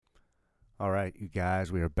All right, you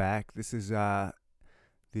guys, we are back. This is the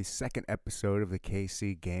second episode of the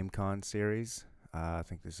KC GameCon series. I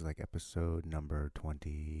think this is like episode number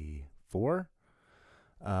 24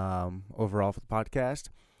 overall for the podcast.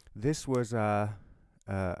 This was a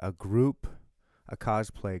group, a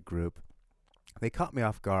cosplay group. They caught me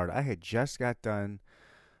off guard. I had just got done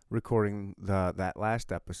recording that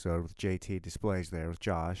last episode with JT Displays there with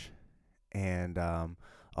Josh, and all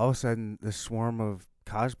of a sudden the swarm of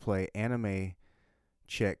cosplay anime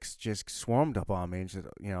chicks just swarmed up on me and just,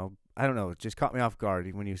 I don't know, it just caught me off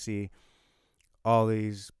guard when you see all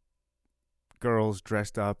these girls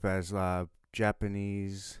dressed up as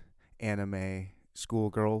Japanese anime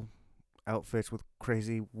schoolgirl outfits with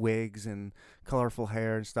crazy wigs and colorful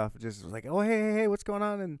hair and stuff. It just was like, oh, hey, what's going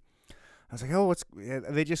on? And I was like,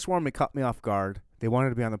 they just swarmed me, caught me off guard. They wanted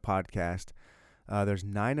to be on the podcast. There's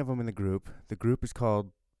 9 of them in the group. The group is called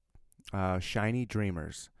Shiny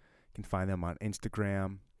Dreamers. You can find them on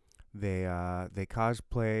Instagram. They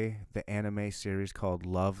cosplay the anime series called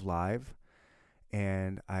Love Live,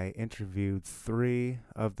 and I interviewed 3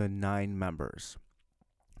 of the 9 members.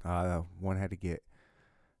 One had to get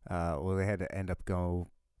they had to end up go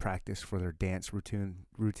practice for their dance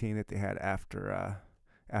routine that they had after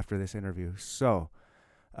this interview. So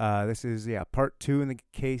this is part 2 in the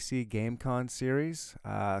KC GameCon series.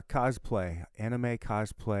 Anime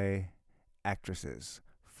cosplay actresses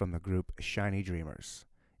from the group Shiny Dreamers.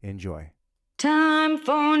 Enjoy. Time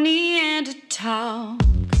for Neanderthal.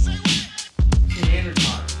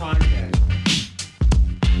 Neanderthal podcast.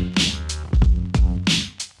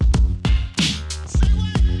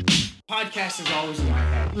 Podcast is always in my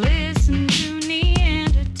head. Listen to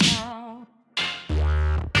Neanderthal.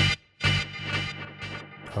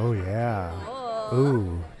 Oh yeah. Oh.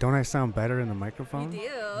 Ooh, don't I sound better in the microphone? You do.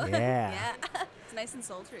 Yeah. Yeah. It's nice and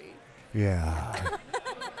sultry. Yeah.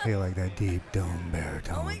 Hey, like that deep dome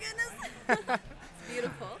baritone. Oh my goodness. It's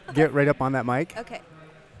beautiful. Get right up on that mic. Okay.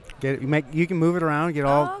 You can move it around, get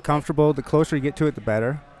all okay. comfortable. The closer you get to it, the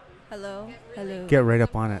better. Hello. Get right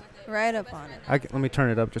up on it. Right up on it. Let me turn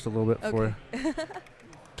it up just a little bit for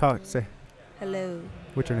you. Say, Hello.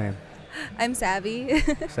 what's your name? I'm Savvy.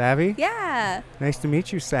 Savvy? Yeah. Nice to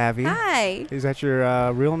meet you, Savvy. Hi. Is that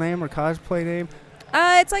your real name or cosplay name?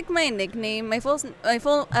 It's like my nickname. My full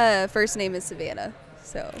first name is Savannah.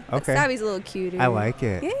 So Okay. Savvy's a little cuter. I like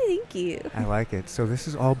it. Yeah, thank you. I like it. So this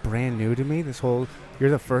is all brand new to me. You're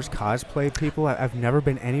the first cosplay people. I've never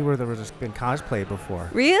been anywhere that has been cosplay before.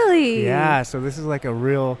 Really? Yeah. So this is like a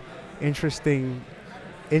real interesting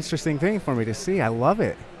thing for me to see. I love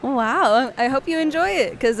it. Wow. I hope you enjoy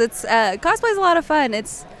it because it's cosplay's a lot of fun.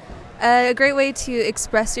 It's a great way to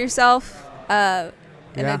express yourself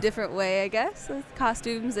in a different way, I guess, with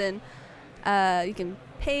costumes, and you can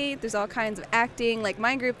paint. There's all kinds of acting. Like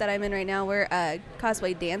my group that I'm in right now, we're a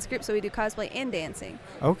cosplay dance group, so we do cosplay and dancing.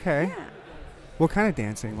 Okay. Yeah. What kind of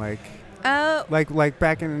dancing? Like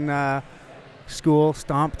back in school,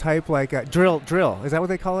 stomp type, like drill. Is that what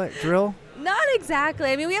they call it? Drill? Not exactly.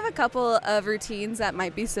 I mean, we have a couple of routines that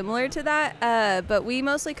might be similar to that, but we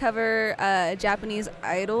mostly cover Japanese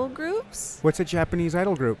idol groups. What's a Japanese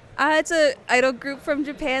idol group? It's a idol group from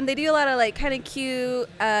Japan. They do a lot of like kind of cute,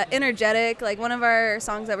 energetic. Like one of our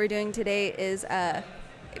songs that we're doing today is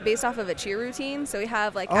based off of a cheer routine. So we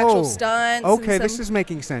have like actual stunts. Okay, and this is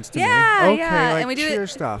making sense to me. yeah, Okay, yeah, like and we do cheer it.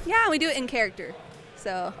 stuff. Yeah, we do it in character.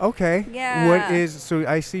 So. Okay. Yeah. So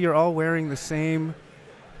I see you're all wearing the same.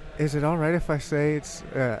 Is it all right if I say it's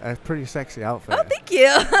a pretty sexy outfit? Oh, thank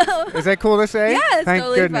you. Is that cool to say? Yeah, it's Thank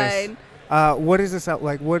totally goodness. fine. What is this out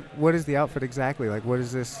like? What is the outfit exactly? Like, what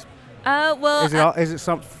is this? Well, Is it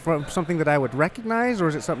something that I would recognize, or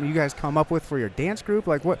is it something you guys come up with for your dance group?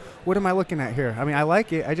 Like, what am I looking at here? I mean, I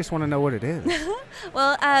like it. I just want to know what it is.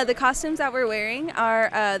 Well, the costumes that we're wearing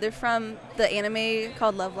are they're from the anime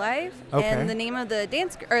called Love Live, Okay. and the name of the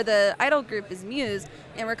the idol group is Muse,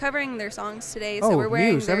 and we're covering their songs today. So we're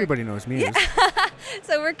wearing Muse. Everybody knows Muse. Yeah.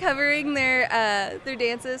 So we're covering their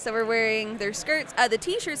dances. So we're wearing their skirts. The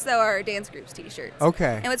T-shirts though are our dance group's T-shirts.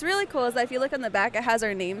 Okay. And what's really cool is that if you look on the back, it has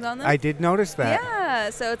our names on them. I did notice that. Yeah.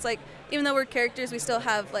 So it's like even though we're characters, we still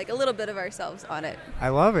have like a little bit of ourselves on it. I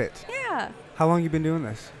love it. Yeah. How long you been doing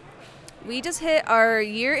this? We just hit our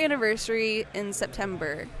year anniversary in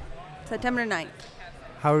September 9th.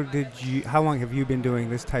 How long have you been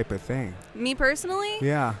doing this type of thing? Me personally?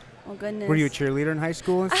 Yeah. Oh, goodness. Were you a cheerleader in high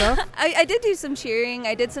school and stuff? I did do some cheering.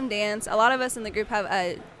 I did some dance. A lot of us in the group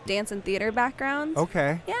have dance and theater backgrounds.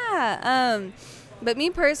 Okay. Yeah. But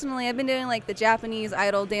me personally, I've been doing like the Japanese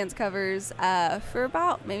idol dance covers for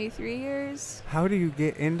about maybe 3 years. How do you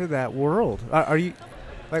get into that world? Are you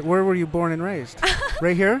Like, where were you born and raised?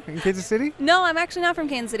 Right here in Kansas City? No, I'm actually not from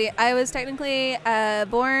Kansas City. I was technically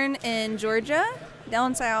born in Georgia,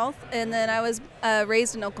 down south, and then I was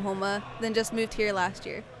raised in Oklahoma, then just moved here last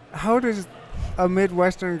year. How does a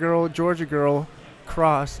Midwestern girl, Georgia girl,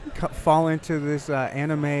 fall into this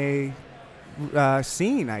anime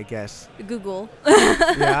scene, I guess? Google.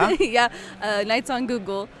 Yeah? Yeah, nights on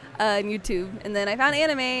Google and YouTube. And then I found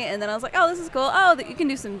anime, and then I was like, oh, this is cool. Oh, that you can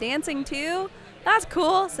do some dancing too? That's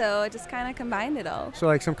cool. So I just kind of combined it all. So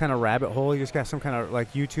like some kind of rabbit hole? You just got some kind of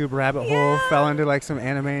like YouTube rabbit hole, Yeah. fell into like some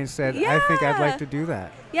anime and said, I think I'd like to do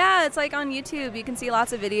that. Yeah, it's like on YouTube. You can see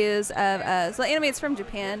lots of videos of, so the anime is from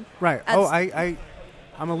Japan. Right. As-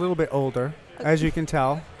 I'm a little bit older, as you can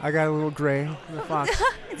tell. I got a little gray in the fox.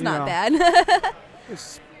 It's you not know. bad.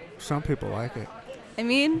 Some people like it. I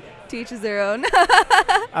mean, to each his their own.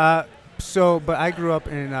 But I grew up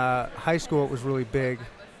in high school. It was really big.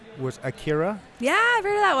 Was Akira? Yeah, I've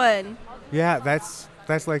heard of that one. Yeah, that's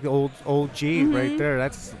like the old G Mm-hmm. right there.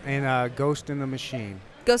 That's and Ghost in the Machine.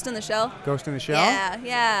 Ghost in the Shell. Ghost in the Shell.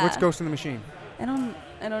 Yeah. What's Ghost in the Machine? I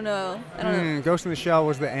don't know. I don't know. Ghost in the Shell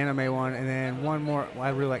was the anime one, and then one more I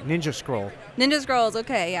really like, Ninja Scroll. Ninja Scrolls.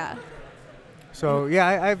 Okay, yeah. So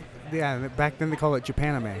yeah, back then they called it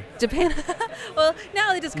Japanime. Japan. Well,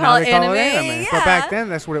 now they just Now call they it call anime. it anime. Yeah. But back then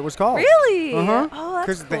that's what it was called. Really? Uh-huh. Oh, that's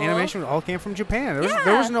Because cool. the animation all came from Japan. There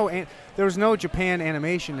Yeah. was no Japan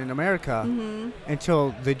animation in America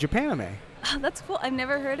until the Japanime. Oh, that's cool. I've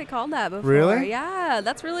never heard it called that before. Really? Yeah,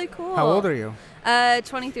 that's really cool. How old are you?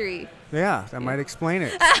 23. Yeah, that might explain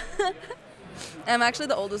it. I'm actually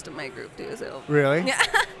the oldest in my group too. So. Really? Yeah.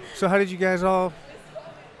 So how did you guys all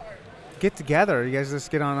get together? You guys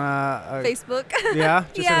just get on Facebook. yeah?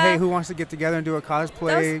 Just said, Yeah. hey, who wants to get together and do a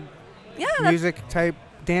cosplay Yeah. That's, music type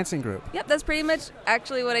dancing group? yep. That's pretty much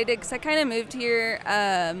actually what I did because I kind of moved here.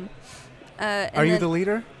 Are you the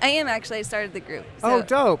leader? I am actually. I started the group. Oh, So-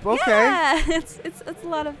 dope. Okay. Yeah, it's a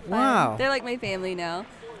lot of fun. Wow. They're like my family now.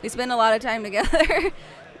 We spend a lot of time together.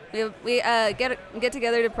 we get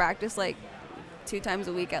together to practice like 2 times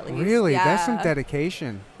a week at least. Really? Yeah. That's some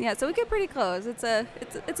dedication. Yeah, so we get pretty close. It's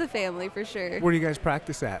a family for sure. Where do you guys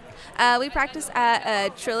practice at? We practice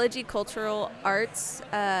at Trilogy Cultural Arts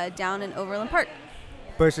down in Overland Park.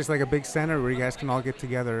 But it's just like a big center where you guys can all get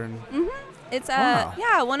together and It's Wow.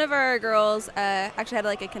 yeah, one of our girls actually had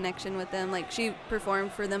like a connection with them. Like she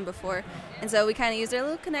performed for them before, and so we kind of used their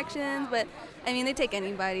little connections. But I mean, they take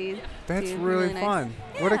anybody. that's too. really nice. fun.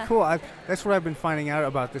 What a Yeah. cool. That's what I've been finding out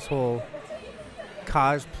about this whole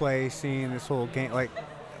cosplay scene, this whole game. Like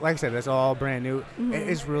I said, that's all brand new. Mm-hmm. It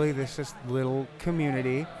is really this just little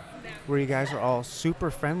community where you guys are all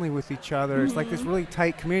super friendly with each other. It's like Mm-hmm. this really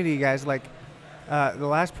tight community. You guys like. The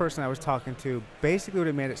last person I was talking to, basically what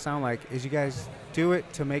it made it sound like is you guys do it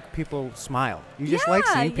to make people smile. You just like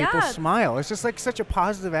Yeah, seeing people yeah. smile. It's just like such a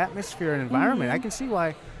positive atmosphere and environment. I can see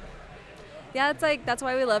why. Yeah, it's like that's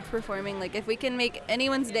why we love performing. Like if we can make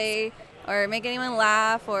anyone's day or make anyone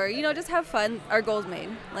laugh or just have fun, our goal's made.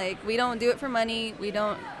 Like we don't do it for money. We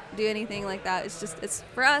don't do anything like that. It's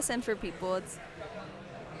for us and for people.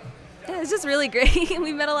 It's just really great.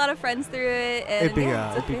 We met a lot of friends through it, and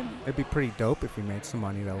It'd be pretty dope if we made some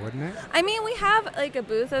money though, wouldn't it? I mean, we have like a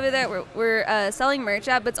booth over there where we're selling merch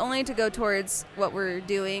at, but it's only to go towards what we're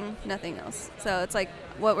doing, nothing else. So it's like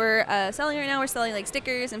what we're selling right now. We're selling like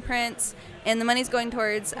stickers and prints, and the money's going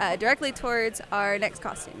towards directly towards our next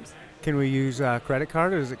costumes. Can we use credit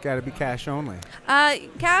card, or does it got to be cash only?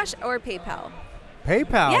 Cash or PayPal.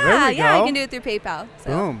 PayPal. yeah, there we yeah, go. you can do it through PayPal.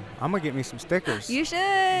 So. Boom. I'm gonna get me some stickers. You should.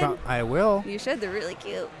 But I will. You should. They're really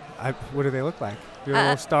cute. What do they look like? Your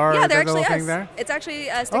little star. Yeah, they're the little actually thing us. there. It's actually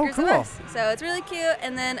stickers cool. of us. So it's really cute.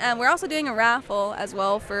 And then we're also doing a raffle as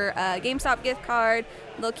well for a GameStop gift card,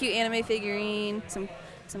 a little cute anime figurine, some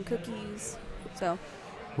cookies. So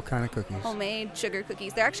What kind of cookies? homemade sugar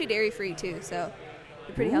cookies. They're actually dairy free too, so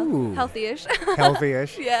they're pretty Ooh. healthy-ish.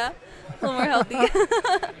 Healthy-ish. Yeah, a little more healthy.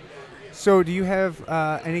 So, do you have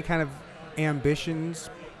any kind of ambitions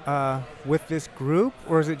with this group,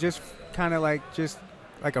 or is it just kind of like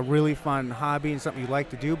a really fun hobby and something you like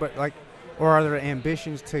to do? But or are there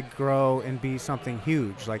ambitions to grow and be something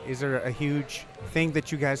huge? Like, is there a huge thing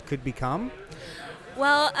that you guys could become?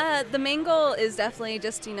 Well, the main goal is definitely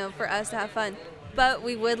just for us to have fun. But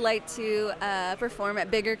we would like to perform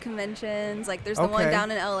at bigger conventions. Like there's the one Okay.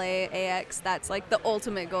 down in LA, AX. That's like the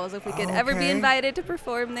ultimate goal. Is if we could ever be Okay. invited to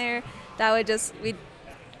perform there, that would just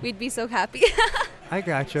we'd be so happy. I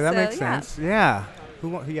got you. That So, makes yeah. sense. Yeah.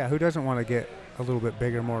 Who doesn't want to get a little bit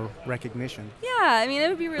bigger, more recognition? Yeah, I mean it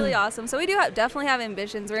would be really awesome. So we do definitely have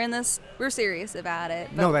ambitions. We're serious about it.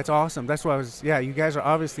 But No, that's awesome. That's what I was. Yeah, you guys are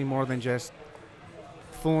obviously more than just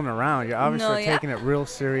fooling around. You're obviously taking it real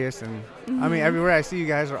serious. And I mean, everywhere I see you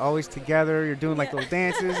guys are always together. You're doing like little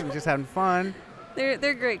dances and just having fun.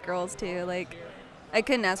 They're great girls too. Like, I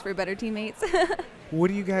couldn't ask for better teammates. What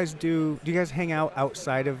do you guys do? Do you guys hang out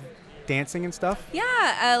outside of dancing and stuff?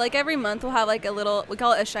 Yeah, like every month we'll have like a little, we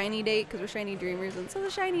call it a shiny date because we're shiny dreamers, and so the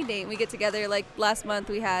shiny date, we get together. Like last month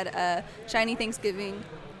we had a shiny Thanksgiving,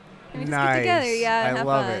 and we just get together, yeah, and have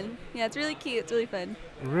love fun. it. Yeah, it's really cute. It's really fun.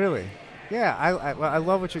 Really? Yeah, I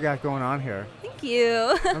love what you got going on here. Thank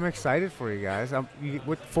you. I'm excited for you guys.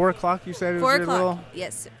 What 4 o'clock you said? 4 your o'clock. little,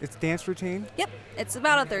 Yes, sir. it's dance routine. Yep. It's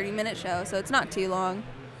about a 30-minute show, so it's not too long,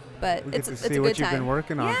 but We it's get to it's see a good what time. you've been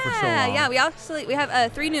working on for so Yeah, long. yeah. We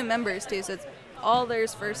have 3 new members too, so it's all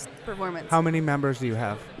theirs first performance. How many members do you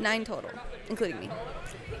have? 9 total, including me.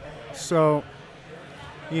 So,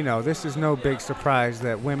 this is no big surprise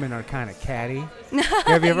that women are kind of catty.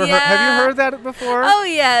 Have you ever heard that before? Oh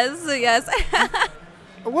yes.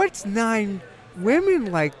 What's 9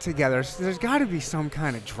 women like together? So there's got to be some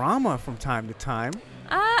kind of drama from time to time.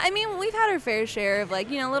 I mean, we've had our fair share of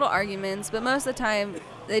little arguments, but most of the time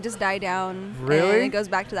they just die down. Really? And it goes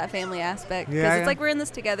back to that family aspect because Yeah, it's yeah. like we're in this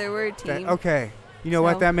together. We're a team. Okay. You know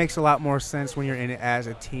what? So- That makes a lot more sense when you're in it as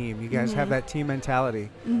a team. You guys have that team mentality.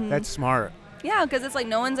 That's smart. Yeah, because it's like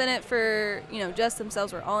no one's in it for just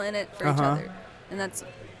themselves. We're all in it for each other, and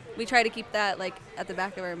we try to keep that like at the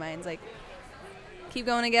back of our minds. Like, keep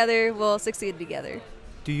going together. We'll succeed together.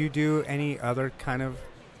 Do you do any other kind of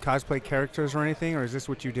cosplay characters or anything, or is this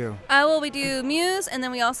what you do? Well, we do Muse, and then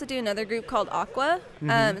we also do another group called Aqua.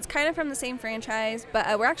 It's kind of from the same franchise,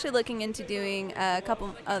 but we're actually looking into doing a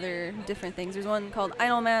couple other different things. There's one called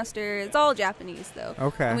Idol Master. It's all Japanese, though.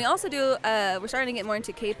 Okay. And we also do, we're starting to get more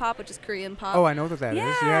into K-pop, which is Korean pop. Oh, I know that is.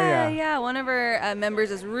 Yeah. One of our members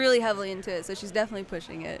is really heavily into it, so she's definitely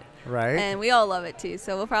pushing it. Right. And we all love it, too,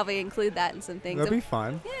 so we'll probably include that in some things. That'll be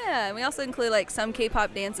fun. Yeah, and we also include, like, some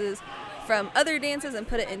K-pop dances from other dances and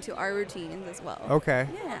put it into our routines as well. Okay.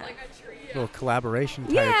 Yeah. Little collaboration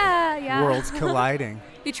type. Yeah. Worlds colliding.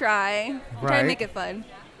 We try. We try Right. to make it fun.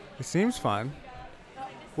 It seems fun.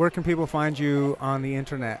 Where can people find you on the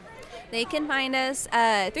internet? They can find us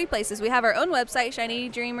 3 places. We have our own website,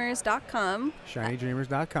 shinydreamers.com.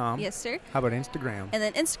 ShinyDreamers.com. Yes, sir. How about Instagram? And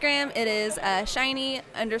then Instagram, it is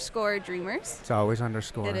shiny_dreamers. It's always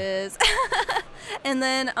underscore. It is. And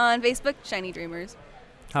then on Facebook, Shiny Dreamers.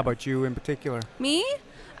 How about you in particular? Me?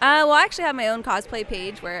 Well, I actually have my own cosplay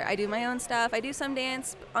page where I do my own stuff. I do some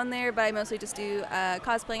dance on there, but I mostly just do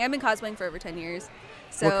cosplaying. I've been cosplaying for over 10 years.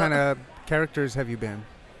 So, What kind of characters have you been?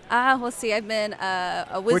 Let's see. I've been a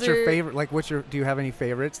wizard. What's your favorite? Like, do you have any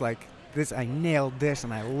favorites? Like, this, I nailed this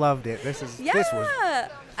and I loved it. This was. I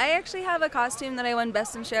actually have a costume that I won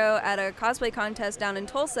Best in Show at a cosplay contest down in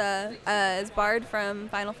Tulsa as Bard from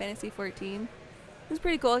Final Fantasy XIV. It was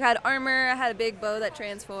pretty cool. I had armor. I had a big bow that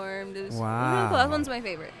transformed. It was really cool. That one's my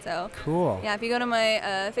favorite. So Cool. yeah, if you go to my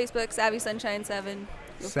Facebook, Savvy Sunshine 7. you'll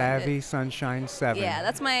find Savvy it. Sunshine 7. Yeah,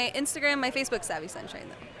 that's my Instagram. My Facebook, Savvy Sunshine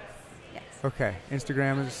though. Yes. Okay.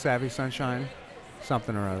 Instagram is Savvy Sunshine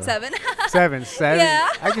something or other. 7. 7. Yeah.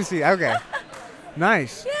 I can see. Okay.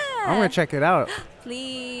 Nice. Yeah. I'm going to check it out.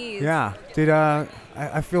 Please. Yeah.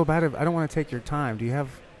 I feel bad if I don't want to take your time. Do you have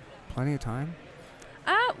plenty of time?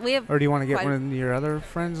 We have. Or do you want to get quite- one of your other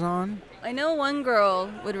friends on? I know one girl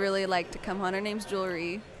would really like to come on. Her name's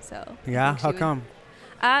Jewelry. So. I Yeah? think she How would- come?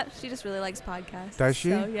 She just really likes podcasts. Does she?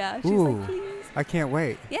 So, yeah. She's Ooh. like, please. I can't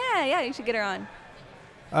wait. Yeah, you should get her on.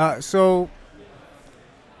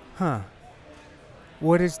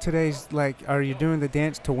 What is today's, like, are you doing the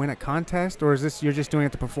dance to win a contest, or is this you're just doing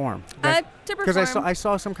it to perform? To perform. Because I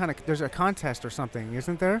saw some kind of, there's a contest or something,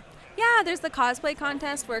 isn't there? Yeah, there's the cosplay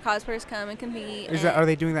contest where cosplayers come and compete. Are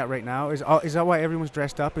they doing that right now? Is that why everyone's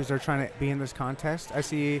dressed up? Is they're trying to be in this contest? I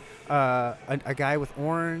see a guy with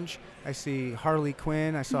orange. I see Harley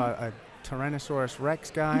Quinn. I saw a Tyrannosaurus Rex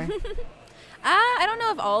guy. I don't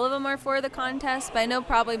know if all of them are for the contest, but I know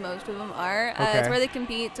probably most of them are. It's Okay. where they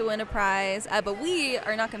compete to win a prize. But we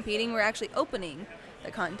are not competing. We're actually opening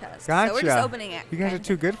the contest. Gotcha. So we're just opening it. You guys are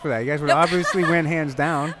too good for that. You guys would obviously win hands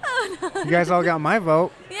down. You guys all got my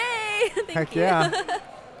vote. Yay! Heck yeah.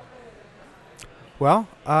 Well,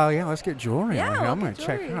 let's get jewelry Yeah, on here. we'll I'm going get to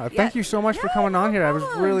check jewelry. it out. Yeah. Thank you so much for Yeah, coming on no here. I was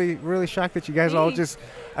problem. really, really shocked that you guys all Thanks.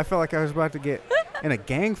 I felt like I was about to get in a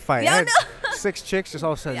gang fight. Yeah, I had 6 chicks just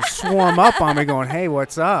all of a sudden swarm up on me going, hey,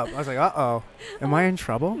 what's up? I was like, uh-oh. Am I in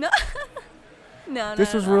trouble? No. No.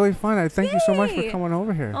 This was really fun. I thank you so much for Yay. coming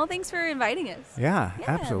over here. Well, thanks for inviting us. Yeah, Yeah,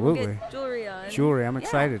 absolutely. We'll get jewelry on. Jewelry, I'm Yeah.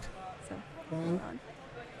 excited. So, hold on.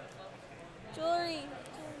 Jewelry.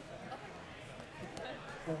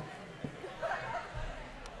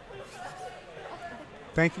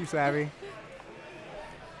 Thank you, Savvy.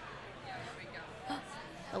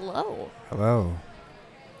 Hello. Hello.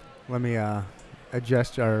 Let me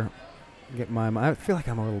adjust get my. I feel like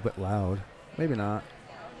I'm a little bit loud. Maybe not.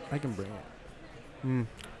 I can bring it.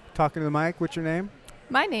 Talking to the mic. What's your name?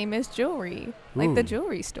 My name is Jewelry, like the Ooh.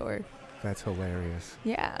 jewelry store. That's hilarious.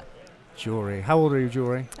 Yeah. Jewelry. How old are you,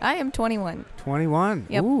 Jewelry? I am 21. 21.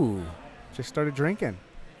 Yep. Ooh. Just started drinking.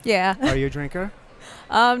 Yeah. Are you a drinker?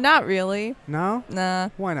 Not really. No? Nah.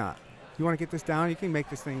 Why not? You want to get this down? You can make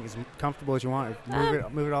this thing as comfortable as you want.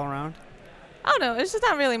 Move it all around. I don't know. It's just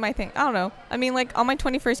not really my thing. I don't know. I mean, like, on my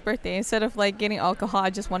 21st birthday, instead of, like, getting alcohol, I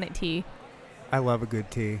just wanted tea. I love a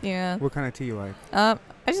good tea. Yeah. What kind of tea you like? I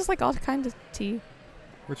just like all kinds of tea.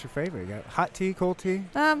 What's your favorite? You got hot tea, cold tea?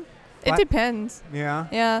 It Black- depends. Yeah.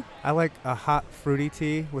 Yeah. I like a hot fruity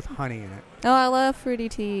tea with honey in it. Oh, I love fruity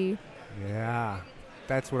tea. Yeah.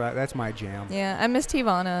 That's my jam. Yeah. I miss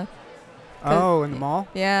Tivana. Oh, in the mall?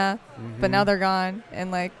 Yeah. But Mhm. now they're gone,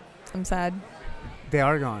 and, like, I'm sad. They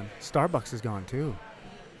are gone. Starbucks is gone too.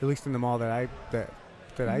 At least in the mall that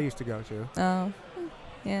I used to go to. Oh.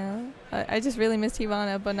 Yeah. I just really miss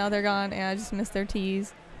Tivana, but now they're gone, and I just miss their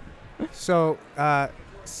teas. So,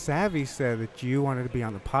 Savvy said that you wanted to be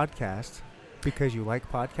on the podcast because you like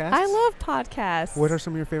podcasts. I love podcasts. What are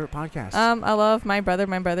some of your favorite podcasts? I love My Brother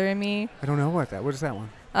and Me. I don't know about that. What is that one?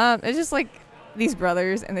 It's just like these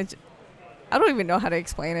brothers, and I don't even know how to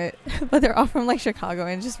explain it, but they're all from like Chicago,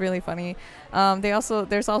 and it's just really funny.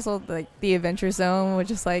 There's also like the Adventure Zone,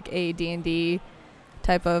 which is like a D&D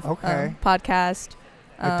type of podcast.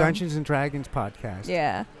 A Dungeons and Dragons podcast.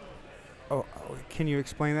 Yeah. Oh, can you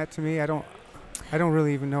explain that to me? I don't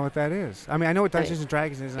really even know what that is. I mean, I know what Dungeons and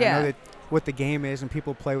Dragons is. And Yeah. I know that what the game is, and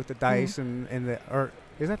people play with the dice or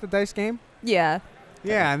is that the dice game? Yeah.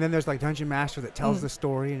 Yeah, and then there's like Dungeon Master that tells the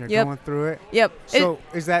story, and you're Yep. going through it. Yep. So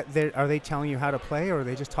are they telling you how to play, or are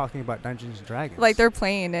they just talking about Dungeons and Dragons? Like they're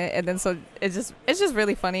playing it, and then so it's just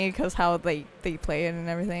really funny because how they play it and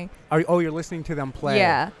everything. You're listening to them play.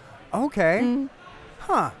 Yeah. Okay. Mhm.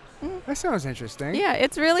 Huh. That sounds interesting. Yeah,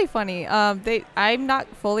 it's really funny. I'm not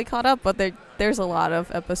fully caught up, but there's a lot of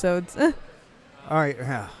episodes. All right.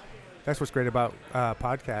 Yeah. That's what's great about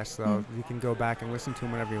podcasts, though. You can go back and listen to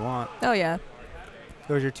them whenever you want. Oh yeah.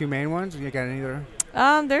 Those are your two main ones? You got any other?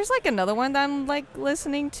 There's like another one that I'm like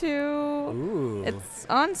listening to. Ooh. It's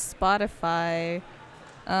on Spotify.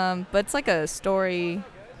 But it's like a story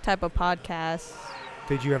type of podcast.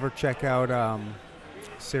 Did you ever check out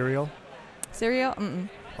Serial? Serial? Mm-mm.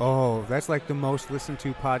 Oh, that's like the most listened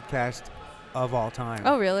to podcast of all time.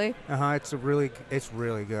 Oh really? It's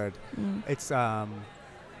really good. Mm.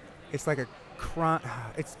 It's like a crime.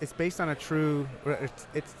 It's based on a true.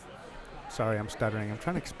 It's. Sorry, I'm stuttering. I'm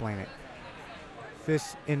trying to explain it.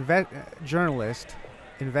 This journalist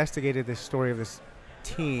investigated this story of this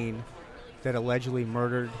teen that allegedly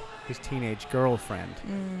murdered his teenage girlfriend.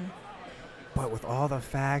 But with all the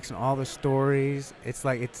facts and all the stories, it's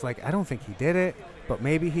like I don't think he did it, but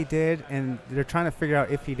maybe he did, and they're trying to figure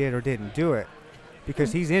out if he did or didn't do it,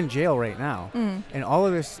 because he's in jail right now. And all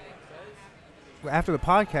of this, after the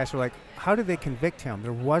podcast, we're like, how did they convict him?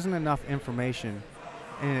 There wasn't enough information,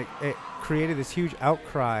 and it created this huge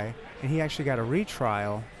outcry, and he actually got a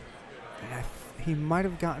retrial, and he might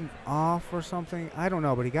have gotten off or something. I don't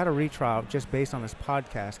know, but he got a retrial just based on this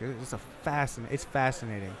podcast. It's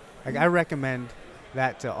fascinating. Like, I recommend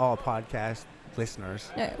that to all podcast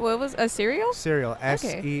listeners. Yeah, what was a Serial? Serial, Okay.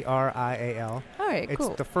 Serial. All right, It's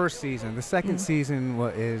cool. the first season. The second season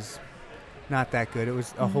is not that good. It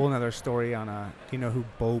was a whole other story on do you know who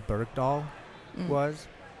Bo Bergdahl was?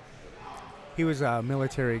 He was a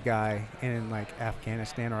military guy in like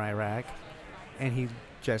Afghanistan or Iraq, and he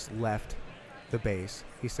just left the base.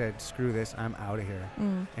 He said, screw this, I'm out of here,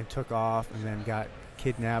 and took off, and then got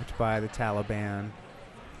kidnapped by the Taliban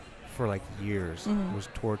for like years, was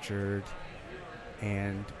tortured,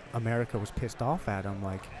 and America was pissed off at him,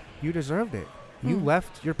 like, you deserved it. You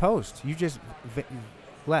left your post. You just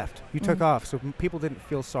left. You took off. So people didn't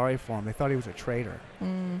feel sorry for him. They thought he was a traitor.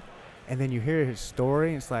 And then you hear his story,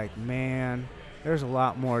 and it's like, man, there's a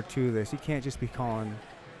lot more to this. You can't just be calling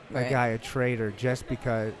a guy a traitor just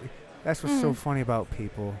because. That's what's so funny about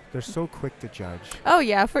people. They're so quick to judge. Oh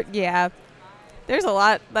yeah, there's a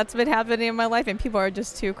lot that's been happening in my life, and people are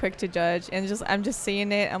just too quick to judge. And I'm just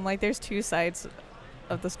seeing it. I'm like, there's two sides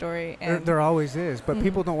of the story. And There always is, but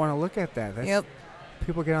people don't want to look at that.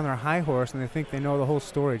 People get on their high horse, and they think they know the whole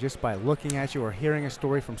story just by looking at you or hearing a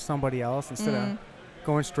story from somebody else instead of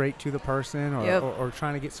going straight to the person or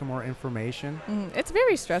trying to get some more information. It's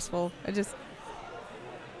very stressful.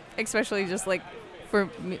 Especially just like for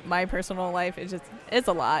my personal life, it's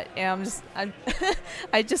a lot, and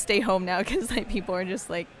I just stay home now because like people are just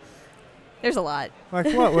like, there's a lot. Like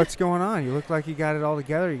what? What's going on? You look like you got it all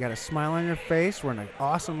together. You got a smile on your face. We're in an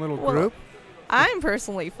awesome little group. I'm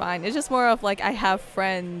personally fine. It's just more of like I have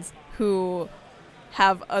friends who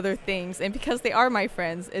have other things, and because they are my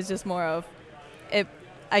friends, it's just more of it.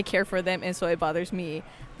 I care for them, and so it bothers me.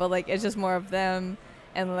 But like it's just more of them,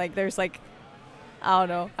 and like there's like, I don't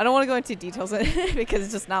know. I don't want to go into details because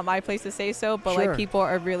it's just not my place to say so. But Sure. like people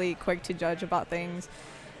are really quick to judge about things,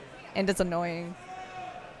 and it's annoying.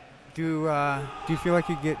 Do you feel like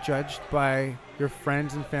you get judged by your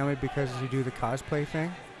friends and family because you do the cosplay thing?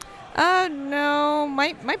 No.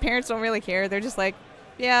 My parents don't really care. They're just like,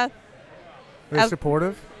 yeah. Are they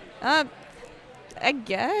supportive? I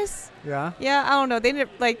guess. Yeah. Yeah, I don't know.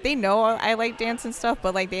 They know I like dance and stuff,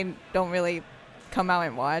 but like they don't really come out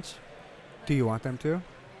and watch. Do you want them to?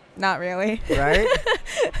 Not really. Right?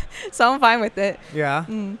 So I'm fine with it. Yeah.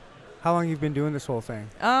 Mm. How long you been doing this whole thing?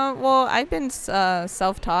 Well, I've been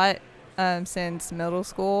self-taught since middle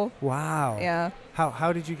school. Wow. Yeah.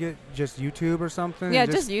 How did you get just YouTube or something? Yeah,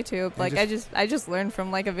 And just YouTube. Like I just learned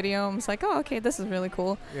from like a video. I was like, oh, okay, this is really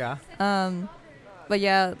cool. Yeah. But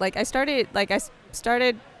yeah, like I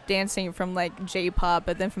started dancing from like J-pop,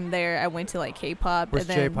 but then from there I went to like K-pop. What's and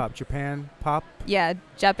then, J-pop? Japan pop? Yeah,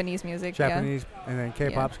 Japanese music. Japanese, and then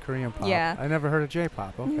K-pop's Korean pop. Yeah. I never heard of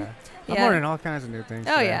J-pop. Okay. I'm Yeah. learning all kinds of new things.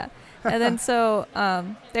 Oh today. yeah. And then so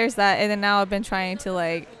there's that, and then now I've been trying to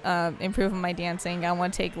like improve my dancing. I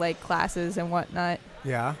want to take like classes and whatnot.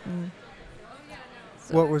 Yeah.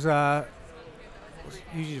 So- What was so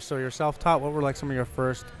you're self-taught. What were like some of your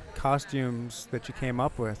first costumes that you came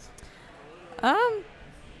up with?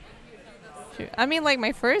 Shoot. I mean, like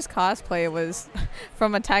my first cosplay was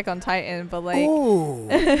from Attack on Titan, but like, Ooh.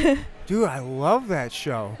 Dude, I love that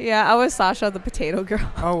show. yeah, I was Sasha the Potato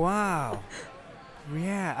Girl. Oh wow.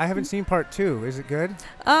 Yeah, I haven't seen part 2. Is it good?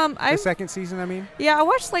 The I second season, I mean. yeah, I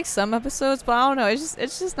watched like some episodes, but I don't know. It's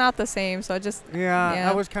just not the same. So I just Yeah, I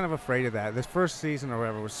Yeah. was kind of afraid of that. This first season or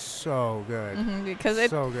whatever was so good. because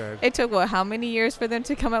so good. it took how many years for them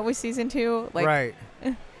to come up with season 2? Like, right.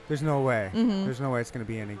 There's no way. Mhm. There's no way it's going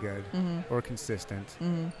to be any good or consistent.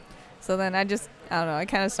 So then I don't know. I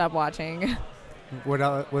kind of stopped watching. What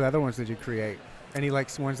other ones did you create? Any like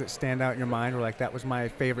ones that stand out in your mind, or like that was my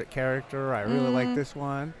favorite character? I really like this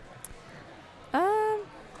one.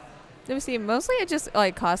 Let me see. Mostly I just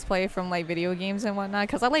like cosplay from like video games and whatnot,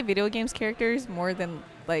 because I like video games characters more than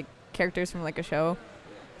like characters from like a show.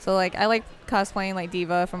 So like I like cosplaying like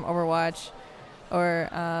Diva from Overwatch, or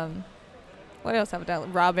what else have I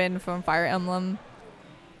done? Robin from Fire Emblem,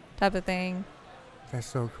 type of thing. That's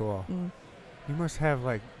so cool. Mm. You must have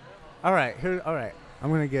like. All right. I'm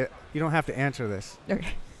gonna get. You don't have to answer this.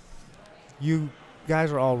 Okay. You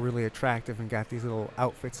guys are all really attractive and got these little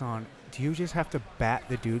outfits on. Do you just have to bat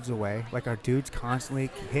the dudes away? Like, are dudes constantly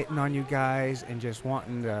hitting on you guys and just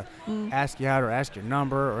wanting to ask you out or ask your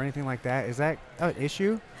number or anything like that? Is that an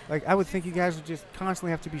issue? Like, I would think you guys would just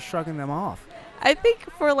constantly have to be shrugging them off. I think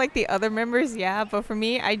for like the other members, yeah, but for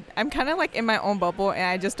me, I'm kind of like in my own bubble and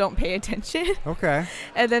I just don't pay attention. Okay.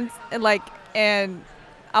 and then and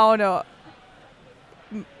I don't know.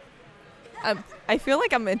 I feel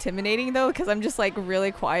like I'm intimidating though, because I'm just like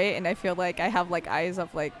really quiet, and I feel like I have like eyes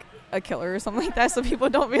of like a killer or something like that, so people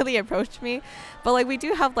don't really approach me. But like we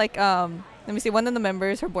do have like let me see, one of the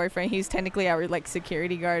members, her boyfriend, he's technically our like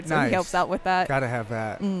security guard, so Nice. he helps out with that. Gotta have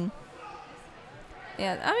that.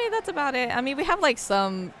 Yeah, I mean that's about it. I mean we have like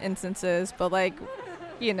some instances, but like,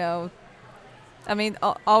 you know, I mean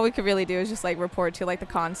all we could really do is just like report to like the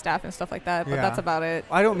con staff and stuff like that, but Yeah. that's about it.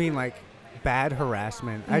 I don't mean like bad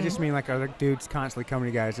harassment. I just mean like other dudes constantly coming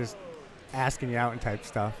to you guys just asking you out and type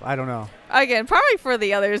stuff. I don't know. Again, probably for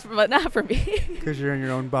the others, but not for me. Because you're in your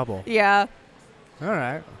own bubble. Yeah. All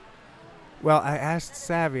right. Well, I asked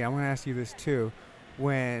Savvy, I'm going to ask you this too.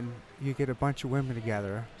 When you get a bunch of women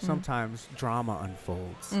together, sometimes drama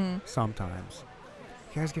unfolds. Sometimes.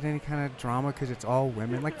 You guys get any kind of drama because it's all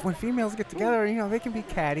women? Like when females get together, you know, they can be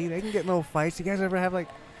catty. They can get in little fights. You guys ever have like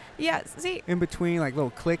Yeah, see, in between, like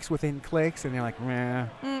little cliques within cliques, and you're like, meh.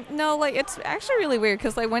 no, like it's actually really weird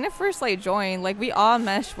because like when it first like joined, like we all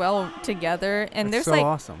meshed well together, and That's there's so like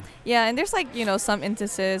awesome. yeah, and there's like, you know, some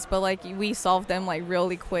instances, but like we solved them like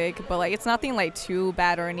really quick, but like it's nothing like too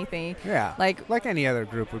bad or anything. Yeah. Like any other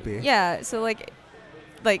group would be. yeah, so like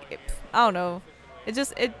I don't know,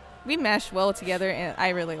 we meshed well together, and I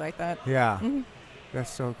really like that. Yeah. Mhm.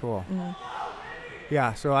 That's so cool. Mhm.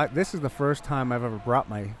 Yeah. So this is the first time I've ever brought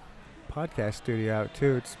my podcast studio out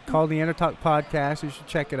too. It's called the Intertalk Podcast. You should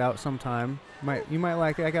check it out sometime. You might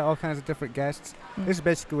like it. I got all kinds of different guests. This is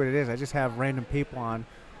basically what it is. I just have random people on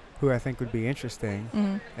who I think would be interesting.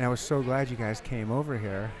 And I was so glad you guys came over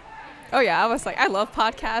here. Oh yeah, I was like, I love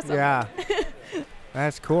podcasts. Yeah.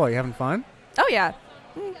 That's cool. You having fun? Oh yeah.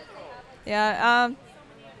 Yeah.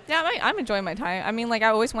 Yeah, I'm enjoying my time. I mean, like, I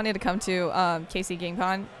always wanted to come to KC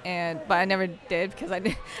GameCon, but I never did because I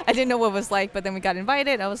didn't know what it was like. But then we got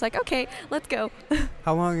invited. I was like, okay, let's go.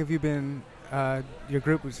 How long have you been? Your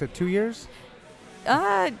group was it 2 years?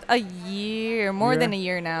 A year, more than a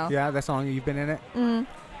year now. Yeah, that's how long you've been in it.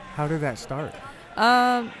 How did that start?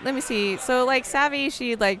 Let me see. So like Savvy,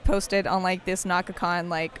 she like posted on like this NakaCon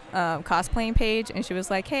like cosplaying page, and she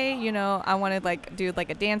was like, hey, you know, I want to like do like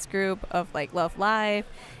a dance group of like Love Live,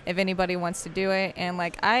 if anybody wants to do it. And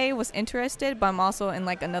like I was interested, but I'm also in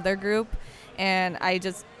like another group, and I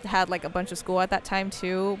just had like a bunch of school at that time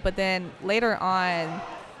too. But then later on,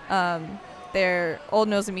 their old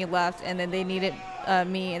nose and me left, and then they needed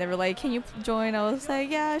me, and they were like, can you join? I was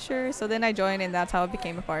like, yeah, sure. So then I joined, and that's how it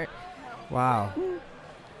became a part. Wow.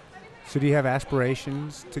 So do you have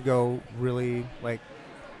aspirations to go really, like,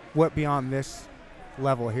 what beyond this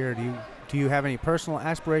level here? Do you have any personal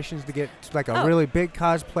aspirations to get to like a really big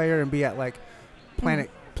cosplayer and be at like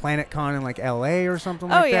PlanetCon in like LA or something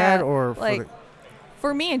like that? Or like,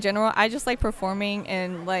 for me in general, I just like performing,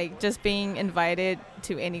 and like just being invited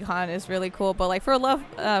to any con is really cool. But like for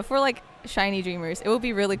like Shiny Dreamers, it would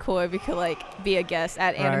be really cool if you could like be a guest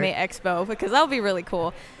at Anime Expo, because that would be really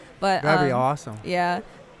cool. But that'd be awesome. Yeah.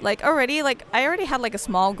 Like I already had like a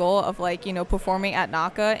small goal of like, you know, performing at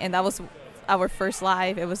NACA, and that was our first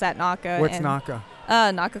live. It was at NACA. What's NACA?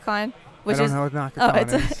 NACACon, which I don't know what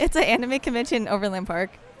NACACon is. It's an anime convention in Overland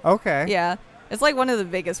Park. Okay. Yeah. It's like one of the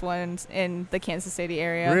biggest ones in the Kansas City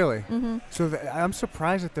area. Really? Mm-hmm. So I'm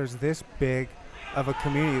surprised that there's this big of a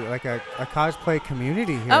community, like a cosplay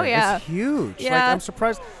community here. Oh yeah. It's huge. Yeah. Like I'm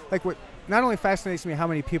surprised. Like what not only fascinates me how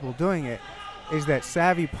many people doing it, is that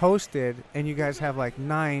Savvy posted, and you guys have like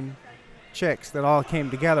 9 chicks that all came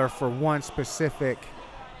together for one specific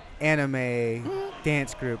anime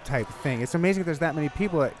dance group type thing. It's amazing that there's that many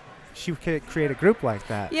people that she could create a group like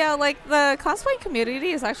that. Yeah, like the cosplay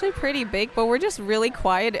community is actually pretty big, but we're just really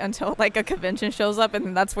quiet until like a convention shows up, and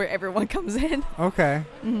then that's where everyone comes in. Okay.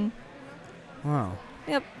 Mm-hmm. Wow.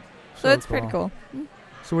 Yep. So it's pretty cool.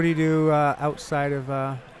 So what do you do outside of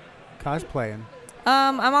cosplaying?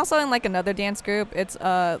 I'm also in like another dance group. It's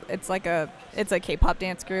a K-pop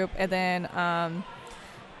dance group, and then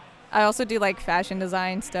I also do like fashion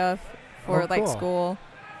design stuff for like school.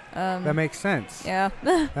 That makes sense. Yeah.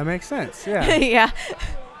 That makes sense. Yeah. Yeah.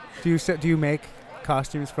 Do you make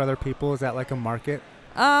costumes for other people? Is that like a market?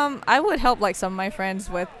 I would help like some of my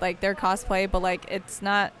friends with like their cosplay, but like it's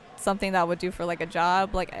not something that I would do for like a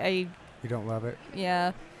job. Like you don't love it?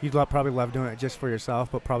 Yeah. You'd probably love doing it just for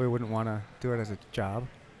yourself, but probably wouldn't want to do it as a job.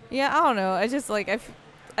 Yeah, I don't know. I just like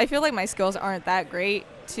I feel like my skills aren't that great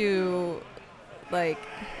to like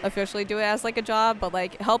officially do it as like a job, but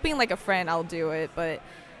like helping like a friend, I'll do it, but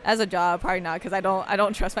as a job, probably not, because I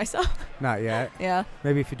don't trust myself. Not yet. Yeah.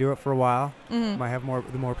 Maybe if you do it for a while, might have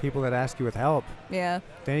the more people that ask you with help. Yeah.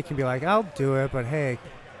 Then you can be like, I'll do it, but hey,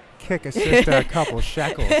 kick a sister a couple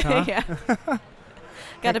shekels, huh? Yeah.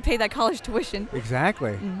 Got to pay that college tuition.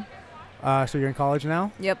 Exactly. So you're in college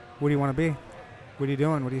now? Yep. What do you want to be? What are you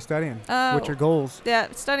doing? What are you studying? What's your goals? Yeah,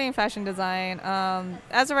 studying fashion design.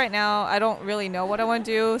 As of right now, I don't really know what I want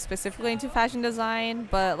to do specifically into fashion design,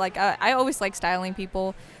 but like I always like styling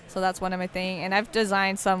people, so that's one of my thing. And I've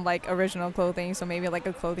designed some like original clothing, so maybe like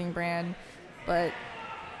a clothing brand, but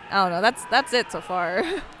I don't know. That's it so far.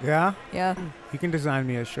 Yeah? Yeah. You can design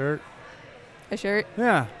me a shirt. A shirt?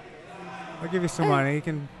 Yeah. I'll give you some money. You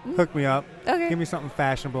can hook me up. Okay. Give me something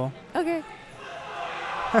fashionable. Okay.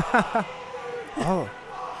 Oh.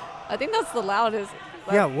 I think that's the loudest.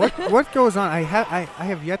 Yeah, what goes on? I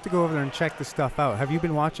have yet to go over there and check the stuff out. Have you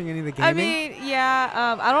been watching any of the gaming? I mean,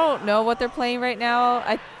 yeah. I don't know what they're playing right now.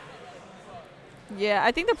 I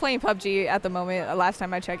think they're playing PUBG at the moment. Last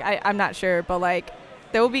time I checked, I'm not sure, but like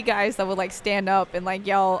there will be guys that would like stand up and like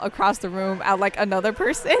yell across the room at like another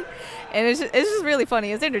person, and it's just really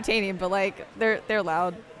funny. It's entertaining, but like they're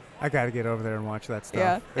loud. I gotta get over there and watch that stuff.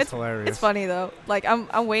 Yeah, it's hilarious. It's funny though. Like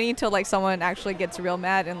I'm waiting till like someone actually gets real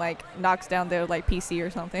mad and like knocks down their like PC or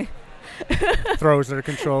something. Throws their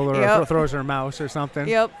controller or throws their mouse or something.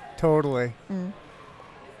 Yep. Totally.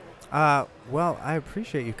 Well, I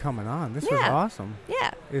appreciate you coming on. This was awesome.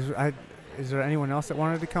 Yeah. Is there anyone else that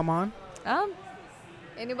wanted to come on?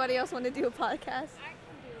 Anybody else want to do a podcast?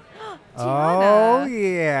 Oh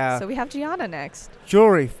yeah. So we have Gianna next.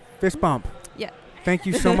 Jewelry Fist bump. Yeah. Thank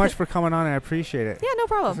you so much for coming on. I appreciate it. Yeah, no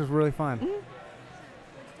problem. This was really fun. Mhm.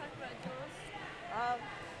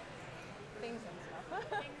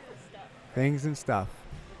 Things and stuff.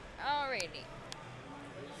 Alrighty.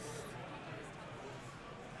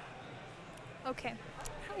 Okay.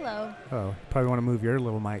 Hello. Oh, probably want to move your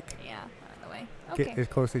little mic. Yeah, out of the way. Get Okay. as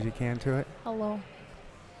close as you can to it. Hello.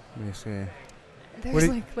 Let me see. There's did-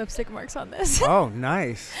 like lipstick marks on this. Oh,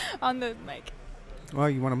 nice. On the mic. Well,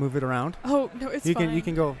 you want to move it around? Oh, no, it's You fine.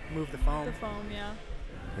 can go move the phone. The foam, yeah.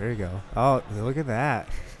 There you go. Oh, look at that.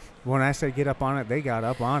 When I said get up on it, they got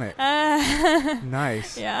up on it.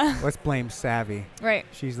 Nice. Yeah. Let's blame Savvy. Right.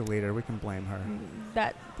 She's the leader. We can blame her.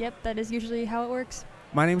 That is usually how it works.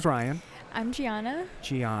 My name's Ryan. I'm Gianna.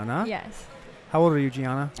 Gianna. Yes. How old are you,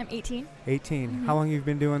 Gianna? I'm 18. 18. Mhm. How long have you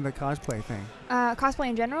been doing the cosplay thing? Cosplay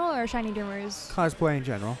in general or Shiny Dreamers? Cosplay in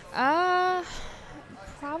general.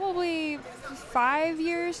 Probably 5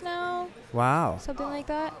 years now. Wow. Something like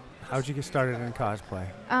that. How'd you get started in cosplay?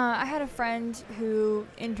 I had a friend who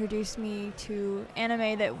introduced me to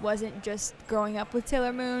anime that wasn't just growing up with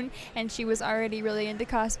Sailor Moon, and she was already really into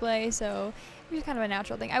cosplay, so it was kind of a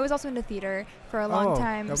natural thing. I was also into theater for a long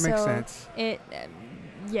time, that so makes sense.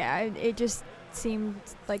 it just seemed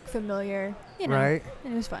like familiar, Right?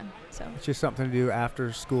 and it was fun. So It's just something to do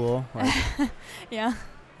after school, like yeah,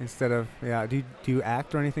 instead of Do you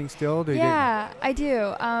act or anything still? Do you yeah, I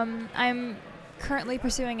do. I'm currently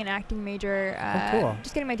pursuing an acting major. cool.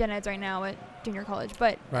 Just getting my gen eds right now at junior college,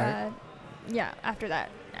 but Right. yeah, after that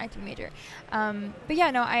acting major. But yeah,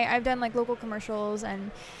 no, I've done like local commercials and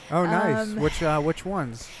Oh, nice. Which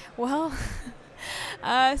ones? well,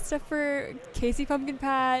 stuff for Casey Pumpkin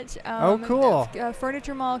Patch. Oh, cool.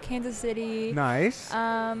 Furniture Mall, Kansas City. Nice.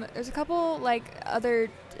 There's a couple like other.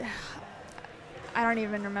 I don't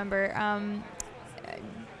even remember.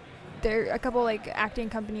 There a couple like acting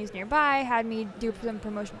companies nearby had me do some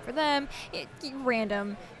promotion for them.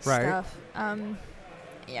 Random Right. stuff.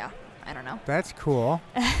 Yeah, I don't know. That's cool.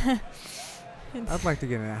 I'd like to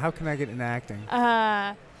get in. How can I get into acting?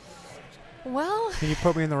 Well, Can you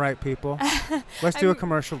put me in the right people? Let's do a I'm-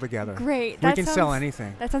 commercial together. great. We That can sell sounds-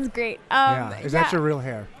 anything. That sounds great. Yeah. Is that your real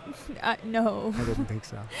hair? No. I didn't think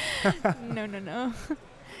so. No.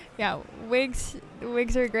 Yeah, wigs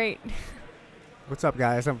are great. What's up,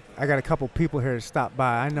 guys? I got a couple people here to stop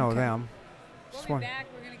by. I know Okay. them. We'll Just be want- back.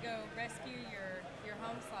 We're gonna go rescue your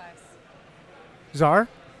home slice. Czar?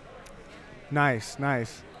 Nice.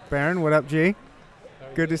 Baron, what up, G?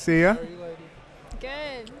 Good to see you.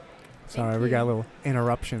 Good. Sorry, Thank we got a you. little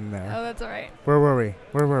interruption there. Oh, that's all right. Where were we?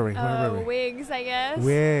 Where were we? Wigs, I guess.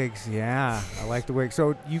 Wigs, yeah. I like the wig.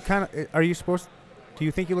 So you kind of, are you supposed, do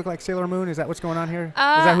you think you look like Sailor Moon? Is that what's going on here? Is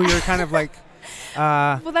that who you're kind of like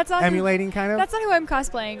Well, that's not emulating kind of? That's not who I'm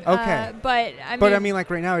cosplaying. Okay. But I mean. But I mean, like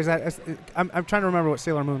right now, is that, I'm trying to remember what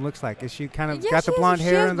Sailor Moon looks like. Is she kind of yeah, got the she blonde has,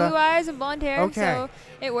 hair She has and blue the, eyes and blonde hair, Okay. so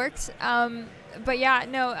it works. But yeah,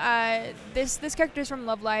 no. This character's from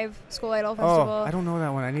Love Live School Idol Festival. oh, I don't know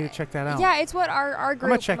that one. I need to check that out. Yeah, it's what our group.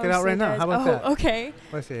 gonna check it out mostly right now. does. How about oh, that? Okay.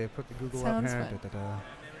 Let's see. Put the Google Sounds up here. fun.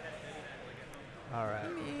 All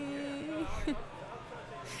right.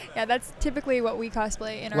 Yeah, that's typically what we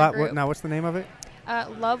cosplay in our group. Now, what's the name of it?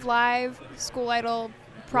 Love Live School Idol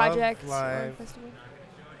Project Live. Festival.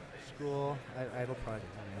 School Idol Project.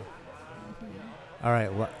 All right.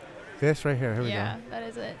 This right here. Here we go. Yeah, that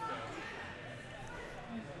is it.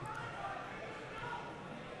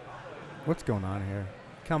 What's going on here?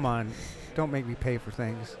 Come on. Don't make me pay for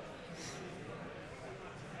things.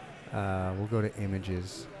 We'll go to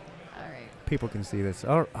images. All right. People can see this.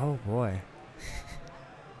 Oh boy.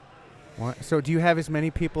 What? So do you have as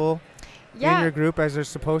many people in Yeah. your group as there's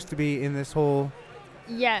supposed to be in this whole?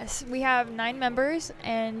 Yes, we have 9 members,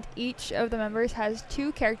 and each of the members has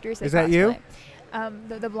 2 characters. They Is that you?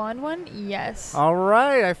 cosplay. The blonde one, yes. All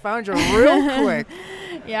right, I found you real quick.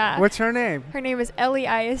 Yeah. What's her name? Her name is Ellie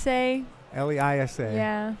Isa. Leisa.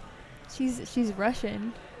 Yeah. She's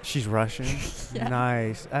Russian. She's Russian. Yeah.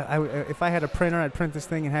 Nice. If I had a printer, I'd print this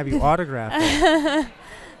thing and have you autograph it.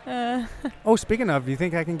 Oh, speaking of, do you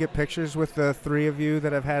think I can get pictures with the 3 of you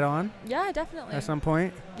that I've had on Yeah, definitely. at some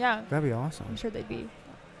point? Yeah, That'd be I'm awesome. sure they'd be.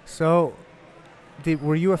 So,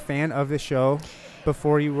 were you a fan of the show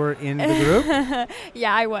before you were in the group?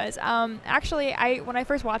 Yeah, I was. Actually, when I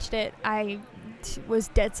first watched it, I was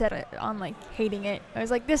dead set on like hating it. I was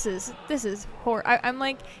like, this is horror. I'm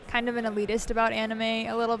like kind of an elitist about anime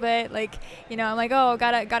a little bit. Like, you know, I'm like, oh,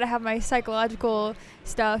 gotta have my psychological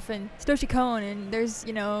stuff and Satoshi Kon, and there's,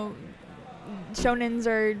 you know, shonens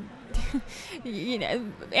are you know,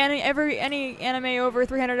 any anime over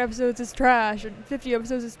 300 episodes is trash, or 50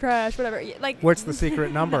 episodes is trash, whatever. Like, What's the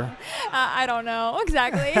secret number? I don't know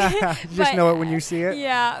exactly. You just know it when you see it.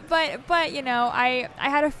 Yeah, but you know, I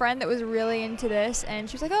had a friend that was really into this, and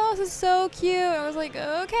she was like, "Oh, this is so cute." And I was like,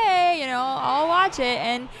 "Okay, you know, I'll watch it."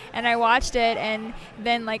 And I watched it, and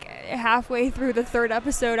then like halfway through the third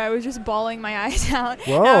episode, I was just bawling my eyes out.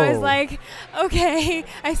 Whoa. I was like, "Okay,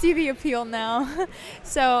 I see the appeal now."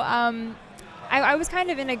 So I was kind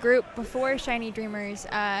of in a group before Shiny Dreamers,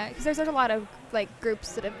 because there's a lot of like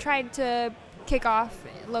groups that have tried to kick off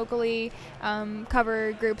locally,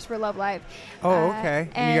 cover groups for Love Live. Oh, okay.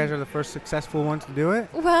 And you guys and- are the first successful ones to do it?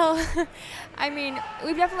 Well, I mean,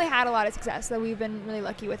 we've definitely had a lot of success, so we've been really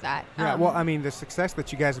lucky with that. Yeah, well, I mean, the success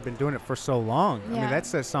that you guys have been doing it for so long, I mean, Yeah. that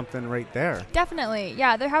says something right there. Definitely,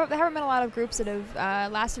 yeah. There haven't been a lot of groups that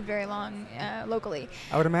have lasted very long locally.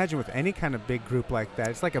 I would imagine with any kind of big group like that,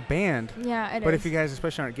 it's like a band. Yeah, it But is. if you guys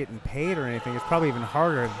especially aren't getting paid or anything, it's probably even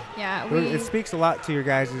harder. Yeah, It speaks a lot to your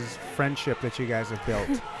guys' friendship that you guys have built.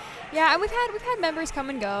 yeah, and we've had members come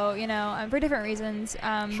and go, you know, for different reasons.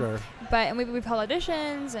 Sure. But we've held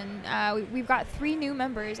auditions, and we've got 3 new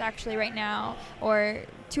members actually right now, or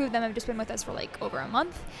 2 of them have just been with us for like over a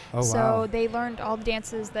month. Oh, So wow. they learned all the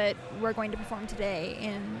dances that we're going to perform today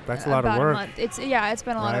in That's a lot of about work. a month. It's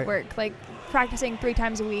been a lot Right. of work, like practicing 3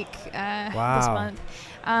 times a week this Wow.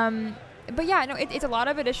 month. But yeah, no, it's a lot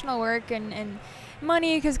of additional work and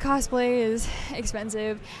money, because cosplay is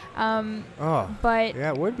expensive. Oh, But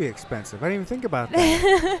yeah, it would be expensive. I didn't even think about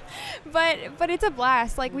that. but it's a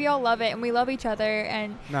blast. Like, we all love it, and we love each other,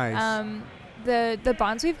 and Nice. the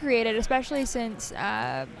bonds we've created, especially since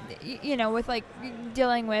you know, with like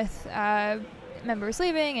dealing with members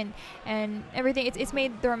leaving and everything, it's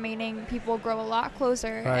made the remaining people grow a lot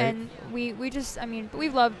closer. Right. And we just, I mean,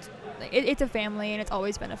 we've loved it's a family, and it's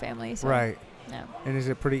always been a family. So, Right. yeah. And is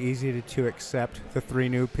it pretty easy to accept the 3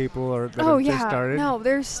 new people or that Oh have yeah, just started? no,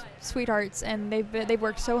 they're sweethearts, and they've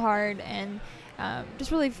worked so hard, and just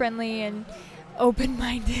really friendly and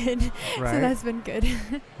open-minded. Right. So that's been good.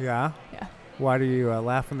 Yeah? Yeah. Why do you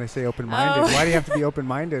laugh when they say open-minded? Oh. Why do you have to be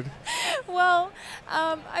open-minded? Well,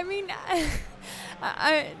 I mean,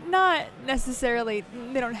 I not necessarily.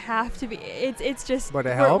 They don't have to be. It's just. But it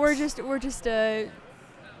we're helps? we're just a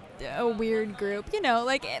weird group, you know,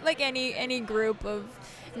 like any group of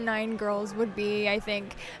 9 girls would be. I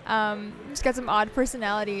think just got some odd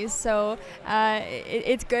personalities, so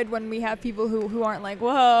it's good when we have people who aren't like,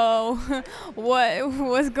 whoa,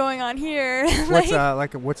 what's going on here?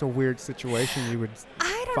 What's a weird situation you would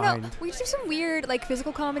I don't know. find? We just do some weird, like,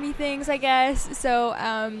 physical comedy things, I guess. So,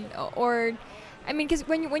 or, I mean, because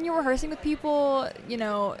when you're rehearsing with people, you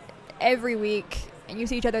know, every week, and you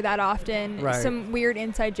see each other that often, Right. some weird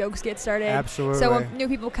inside jokes get started. Absolutely. So when new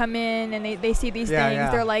people come in and they see these Yeah, things,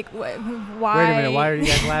 yeah. they're like, why? Wait a minute, why are you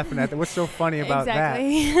guys laughing at that? What's so funny about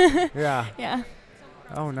exactly. that? Yeah. Yeah.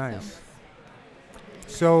 Oh, nice.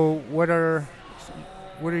 So what are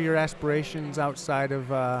your aspirations outside of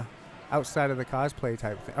the cosplay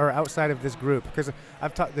type thing, or outside of this group? Because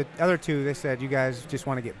I've talked the other 2. They said you guys just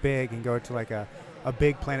want to get big and go to like a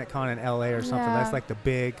big Planet Con in LA or something. Yeah. That's like the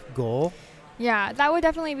big goal. Yeah, that would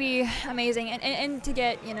definitely be amazing, and to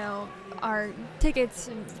get, you know, our tickets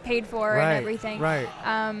paid for Right, and everything. right.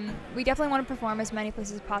 We definitely want to perform as many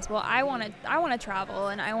places as possible. I want to travel,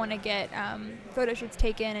 and I want to get photo shoots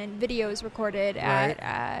taken and videos recorded Right.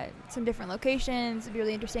 at some different locations. It'd be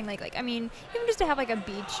really interesting. Like I mean, even just to have like a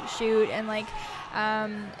beach shoot, and like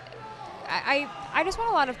I just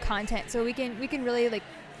want a lot of content, so we can really, like,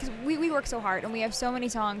 because we work so hard, and we have so many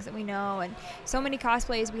songs that we know, and so many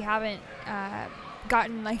cosplays we haven't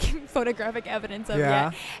gotten like photographic evidence of Yeah.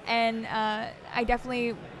 yet. And I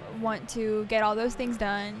definitely want to get all those things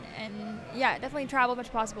done, and yeah, definitely travel as much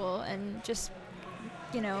as possible, and just,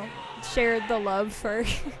 you know, share the love for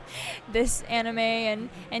this anime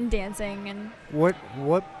and dancing. And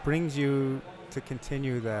What brings you to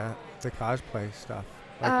continue the cosplay stuff?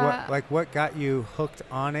 Like what got you hooked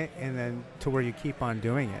on it, and then to where you keep on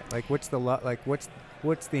doing it? Like what's the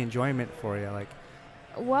what's the enjoyment for you? Like,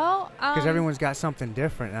 well, because everyone's got something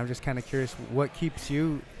different, and I'm just kind of curious what keeps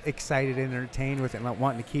you excited and entertained with it, and like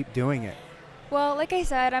wanting to keep doing it. well, like I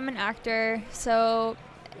said, I'm an actor, so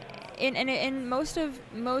in most of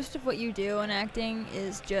what you do in acting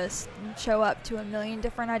is just show up to a million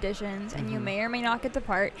different auditions, and you Mhm. may or may not get the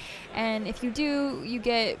part. And if you do, you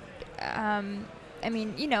get I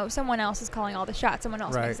mean, you know, someone else is calling all the shots. Someone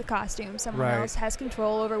else Right. makes the costume. Someone Right. else has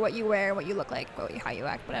control over what you wear, what you look like, how you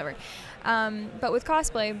act, whatever. But with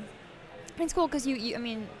cosplay, It's cool because I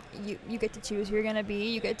mean, you get to choose who you're gonna be.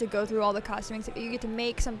 You get to go through all the costuming. You get to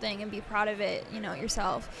make something and be proud of it,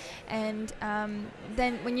 yourself. And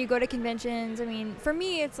then when you go to conventions, I mean, for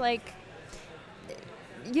me, it's like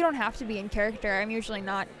you don't have to be in character. I'm usually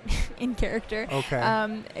not in character.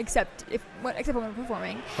 Okay. Except when we're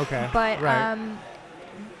performing. Okay. But right.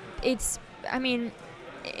 it's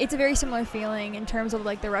a very similar feeling in terms of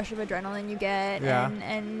like the rush of adrenaline you get, Yeah.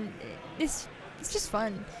 and it's just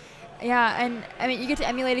fun. Yeah, and I mean, you get to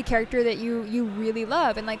emulate a character that you really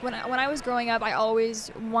love, and like when I was growing up, I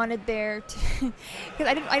always wanted there to, because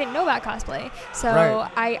I didn't know about cosplay, so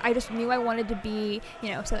Right. I just knew I wanted to be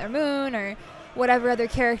Sailor Moon or whatever other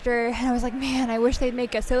character, and I was like, man, I wish they'd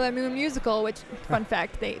make a Sailor Moon musical. Which, fun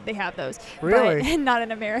fact, they have those, Really? but not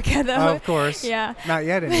in America though. Of course. Yeah. Not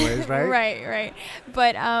yet, anyways, right? Right.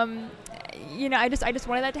 But I just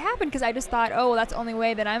wanted that to happen because I just thought, oh, well, that's the only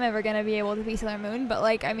way that I'm ever gonna be able to be Sailor Moon. But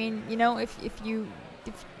like, I mean, if you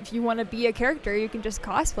want to be a character, you can just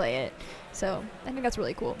cosplay it. So I think that's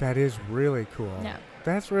really cool. That is really cool. Yeah.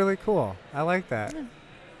 That's really cool. I like that. Yeah.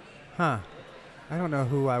 Huh. I don't know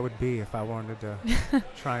who I would be if I wanted to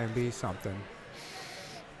try and be something.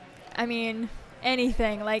 I mean,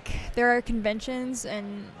 anything. Like, there are conventions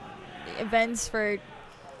and events for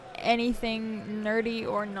anything nerdy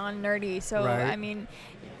or non-nerdy. So, Right. I mean,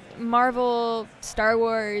 Marvel, Star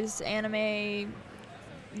Wars, anime,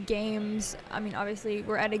 games. I mean, obviously,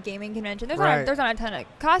 we're at a gaming convention. There's Right. not a ton of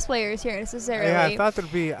cosplayers here necessarily. Yeah, I thought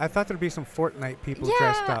there'd be some Fortnite people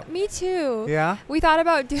dressed up. me too. Yeah. We thought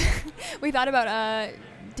about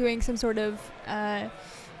doing some sort of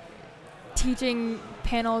teaching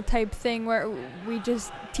panel type thing where we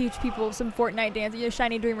just teach people some Fortnite dances.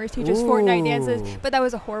 Shiny Dreamers teaches Fortnite dances, Ooh. but that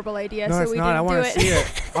was a horrible idea, No, so it's we not. I didn't do want it. to see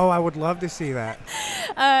it. Oh, I would love to see that.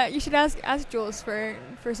 You should ask Jules for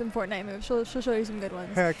some Fortnite moves. She'll show you some good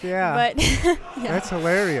ones. Heck yeah. But yeah. That's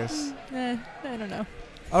hilarious. I don't know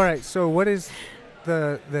All right. So what is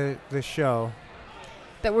the show?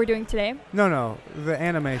 that we're doing today. No, the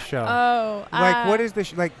anime show. Oh, Like, what is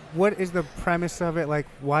the what is the premise of it? Like,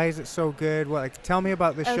 why is it so good? Tell me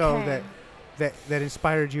about the show Okay. that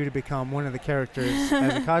inspired you to become one of the characters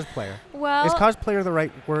as a cosplayer. Well, Is cosplayer the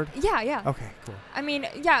right word? yeah. Okay, cool.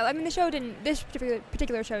 This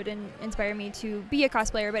particular show didn't inspire me to be a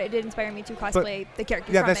cosplayer, but it did inspire me to cosplay the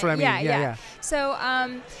characters. Yeah, from that's it. what I mean. Yeah.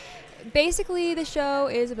 So, basically, the show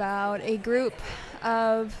is about a group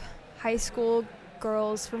of high school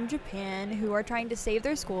girls from Japan who are trying to save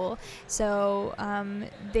their school. So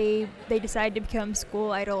they decide to become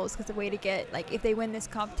school idols because it's a way to get, like, if they win this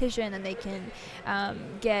competition, then they can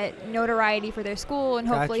get notoriety for their school and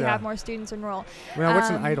hopefully Gotcha. have more students enroll. Well, what's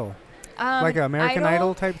an idol? Like an American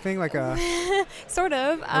Idol type thing? Like a sort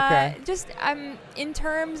of. Okay. Just in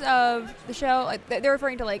terms of the show, like they're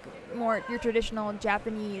referring to like more your traditional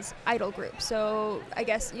Japanese idol group. So I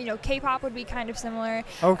guess K-pop would be kind of similar.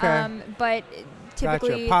 Okay. But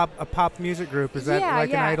typically a pop music group. Is that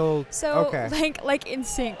like an idol? So Okay. like in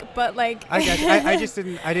sync, but like I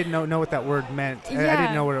didn't know what that word meant. I Yeah.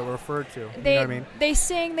 didn't know what it referred to. They You know what I mean? they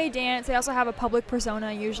sing, they dance. They also have a public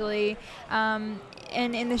persona usually.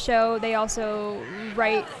 And in the show, they also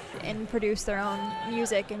write and produce their own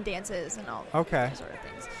music and dances and all Okay. those sort of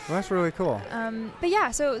things. Well, that's really cool. But yeah,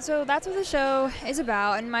 so that's what the show is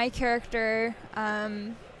about, and my character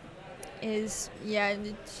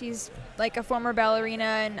she's like a former ballerina,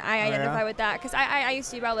 and I identify with that because I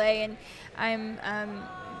used to do ballet, and I'm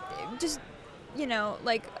just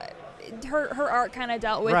like. Her art kind of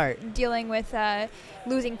dealt with dealing with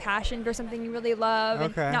losing passion for something you really love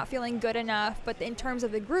and not feeling good enough. But in terms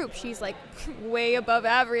of the group, she's like way above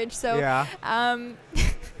average. So Yeah.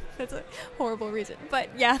 that's a horrible reason. But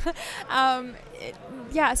yeah,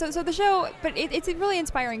 So the show, but it's really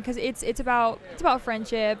inspiring because it's about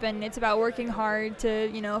friendship, and it's about working hard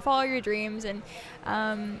to follow your dreams. And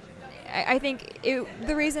I think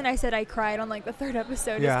the reason I said I cried on like the third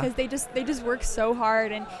episode is because they just work so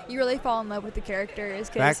hard, and you really fall in love with the characters.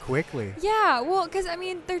 That quickly. Yeah, well, because I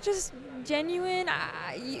mean they're just genuine.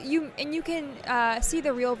 You can see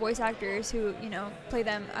the real voice actors who play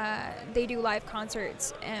them. They do live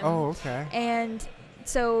concerts. Okay. And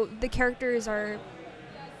so the characters are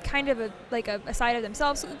kind of a side of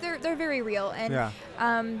themselves. So they're very real.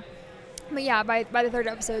 And but yeah, by the third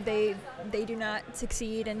episode, they do not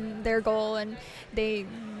succeed in their goal, and they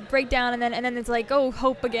break down, and then it's like, oh,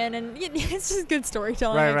 hope again, and it's just good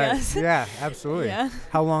storytelling, I guess. Yeah, absolutely. Yeah.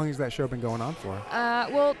 How long has that show been going on for?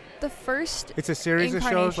 Well, the first It's a series of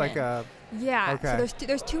shows, like a Yeah. Okay. So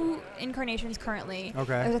there's two incarnations currently.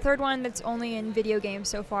 Okay. There's a third one that's only in video games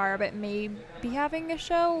so far, but may be having a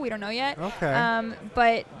show. We don't know yet. Okay.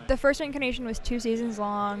 But the first incarnation was 2 seasons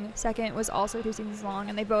long. Second was also 2 seasons long,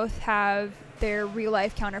 and they both have their real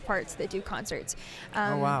life counterparts that do concerts.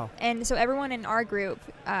 Oh, wow. And so everyone in our group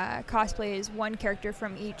cosplays one character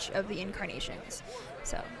from each of the incarnations.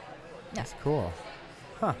 So, yeah. That's cool.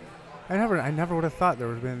 Huh. I never would have thought there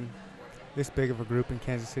would have been this big of a group in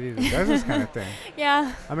Kansas City that does this kind of thing.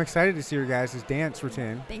 Yeah. I'm excited to see your guys' dance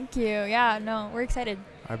routine. Thank you. Yeah. No, we're excited.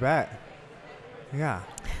 I bet. Yeah.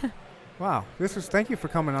 Wow. Thank you for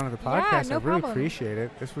coming on to the Yeah, podcast. no I really problem. appreciate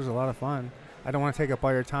it. This was a lot of fun. I don't want to take up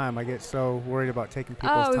all your time. I get so worried about taking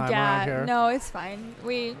people's time around here. No, it's fine.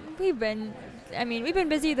 We've been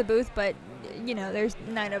busy at the booth, but there's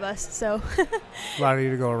 9 of us, so A lot of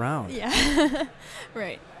you to go around. yeah.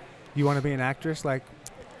 Right. You want to be an actress? Like,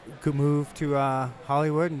 could move to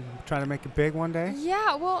Hollywood and try to make it big one day?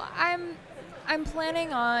 Yeah, well, I'm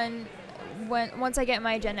planning on once I get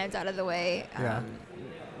my gen eds out of the way, Yeah.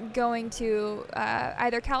 going to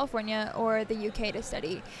either California or the UK to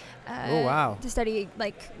study. Oh, wow. To study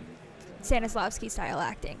like Stanislavski style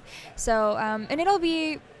acting. So and it'll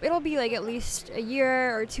be like at least a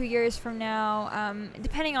year or 2 years from now,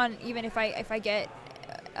 depending on even if I get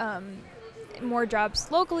more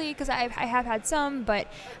jobs locally, because I have had some, but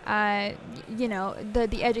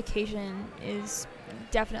the education is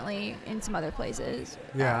definitely in some other places.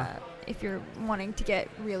 Yeah. If you're wanting to get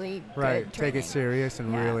really Right. good Take training. it serious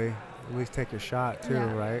and Yeah. really at least take your shot too,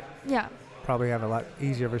 Yeah. right? Yeah. Probably have a lot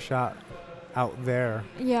easier of a shot out there.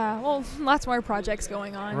 Yeah. Well, lots more projects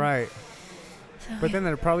going on. Right. So, But then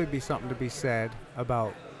there'd probably be something to be said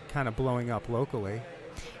about kind of blowing up locally,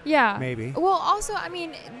 yeah. maybe. Well, also, I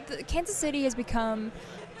mean, Kansas City has become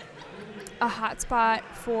a hotspot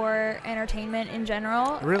for entertainment in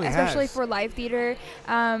general, It really especially has. for live theater.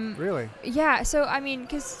 Really? Yeah. So I mean,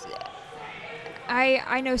 because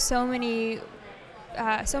I know so many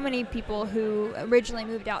people who originally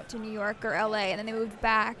moved out to New York or LA, and then they moved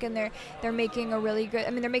back, and they're making a really good. I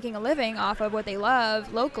mean, they're making a living off of what they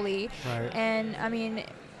love locally, Right. and I mean,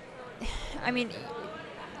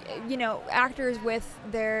 actors with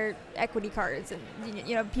their equity cards,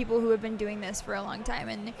 and people who have been doing this for a long time,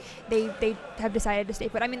 and they have decided to stay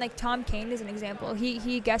put. I mean, like Tom Kane is an example.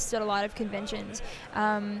 He guests at a lot of conventions,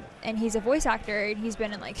 and he's a voice actor, and he's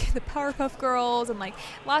been in like the Powerpuff Girls and like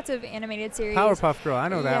lots of animated series. Powerpuff Girl, I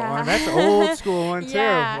know that Yeah. one. That's an old school one too.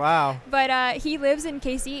 Yeah. Wow. But he lives in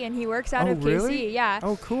KC, and he works out Oh, of really? KC. Yeah.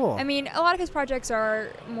 Oh, cool. I mean, a lot of his projects are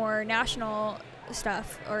more national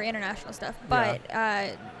stuff or international stuff, but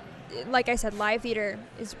like I said, live theater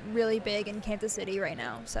is really big in Kansas City right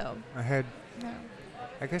now. So, I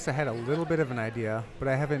guess I had a little bit of an idea, but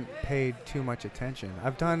I haven't paid too much attention.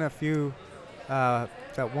 I've done a few, that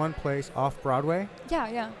one place off Broadway.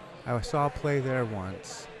 yeah. I saw a play there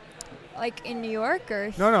once. Like in New York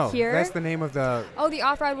or No, here? that's the name of the Oh, the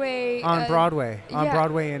Off-Broadway. on Broadway, yeah.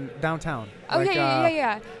 Broadway in downtown. Oh, Like,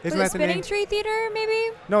 yeah. Isn't Was it that the Spinning name? Tree Theater,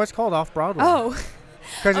 maybe? No, it's called Off Broadway. Oh,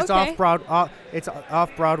 because it's okay. it's off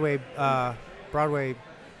Broadway, Broadway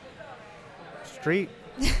Street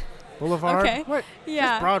Boulevard. Okay. What? yeah.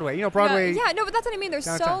 Just Broadway. You know Broadway. Yeah, no, but that's what I mean. There's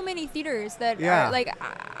so downtown. many theaters that Yeah. are like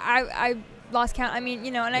I lost count. I mean,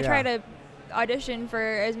 and I Yeah. try to audition for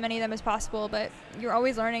as many of them as possible, but you're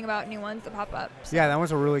always learning about new ones that pop up. So. Yeah, that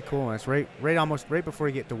one's a really cool one. It's right before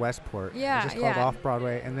you get to Westport. Yeah, It's just called yeah. Off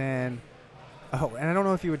Broadway, and then and I don't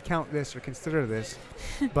know if you would count this or consider this,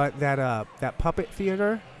 but that puppet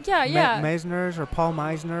theater. Yeah. Meisner's or Paul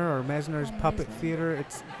Meisner or Meisner's Paul Puppet Meisner. Theater.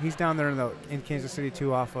 He's down there in Kansas City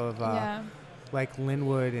too, off of Yeah. like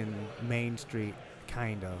Linwood and Main Street,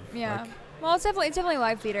 kind of. Yeah. Like, Well, it's definitely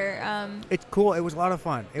live theater. it's cool. It was a lot of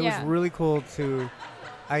fun. It Yeah. was really cool to.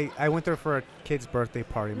 I went there for a kid's birthday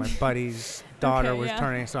party. My buddy's daughter Okay, was yeah.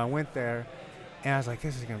 turning, so I went there, and I was like,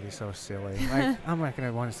 "This is gonna be so silly. Like, I'm not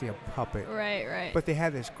gonna want to see a puppet." Right. But they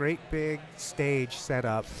had this great big stage set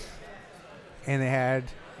up, and they had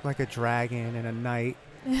like a dragon and a knight,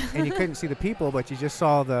 and you couldn't see the people, but you just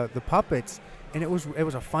saw the puppets, and it was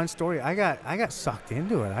a fun story. I got sucked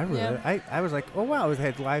into it. I was like, oh wow, it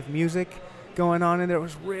had live music going on in there. It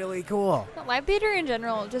was really cool. Live theater in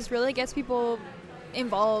general just really gets people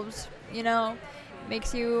involved.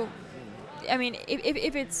 Makes you. I mean,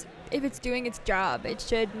 if it's doing its job, it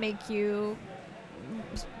should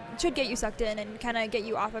get you sucked in and kind of get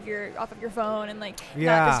you off of your phone and like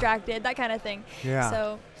Yeah. not distracted, that kind of thing. Yeah.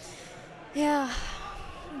 So, yeah,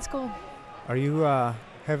 it's cool. Are you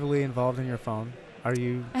heavily involved in your phone? Are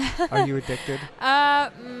you addicted?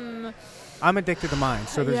 I'm addicted to mine,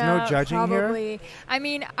 so there's yeah, no judging here. probably. I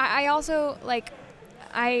mean, I also like,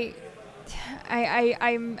 I'm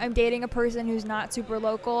dating a person who's not super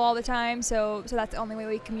local all the time, so that's the only way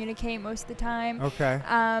we communicate most of the time. Okay.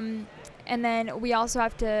 And then we also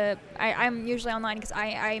have to. I'm usually online because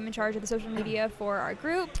I'm in charge of the social media for our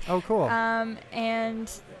group. Oh, cool. And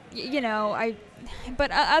you know,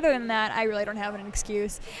 but other than that, I really don't have an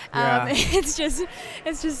excuse. Yeah. It's just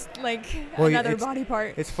like Well, another it's- body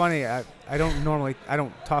part. It's funny. I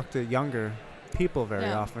don't talk to younger people very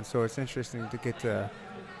Yeah. often, so it's interesting to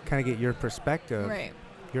kind of get your perspective. Right.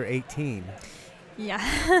 You're 18.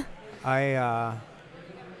 Yeah.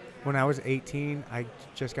 When I was 18, I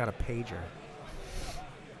just got a pager.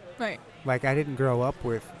 Right. Like, I didn't grow up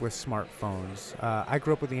with smartphones. I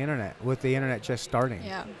grew up with the internet just starting.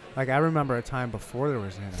 Yeah. Like, I remember a time before there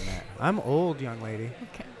was internet. I'm old, young lady.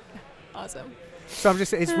 Okay. Awesome. So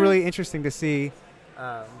it's really interesting to see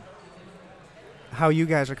how you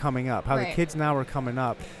guys are coming up, how the Right. kids now are coming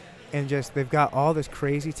up, and just they've got all this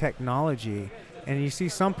crazy technology, and you see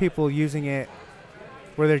some people using it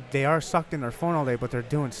where they are sucked in their phone all day, but they're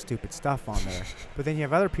doing stupid stuff on there. But then you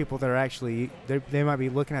have other people that are actually, they might be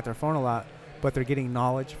looking at their phone a lot, but they're getting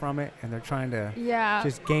knowledge from it, and they're trying to Yeah.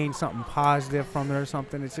 just gain something positive from it or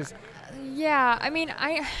something. It's just, Yeah. I mean,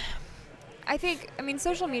 I think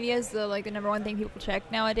social media is the number one thing people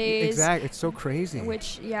check nowadays. exactly, it's so crazy.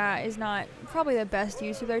 Which is not probably the best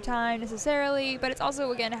use of their time necessarily, but it's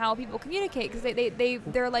also again how people communicate, because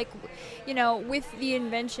they're like, you know, with the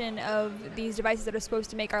invention of these devices that are supposed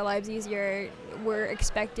to make our lives easier, we're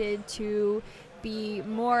expected to be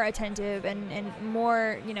more attentive and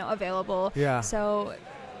more, you know, available. Yeah. So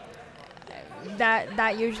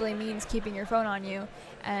that usually means keeping your phone on you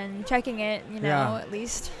and checking it, you know, Yeah. at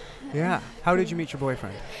least. Yeah. How did you meet your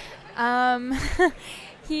boyfriend?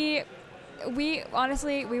 We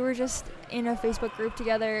were just in a Facebook group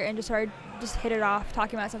together and just hit it off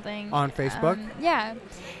talking about something On Facebook? Yeah,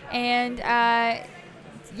 and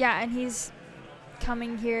and he's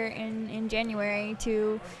coming here in January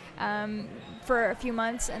to for a few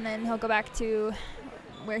months, and then he'll go back to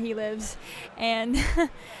where he lives, and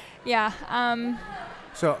yeah.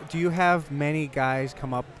 So, do you have many guys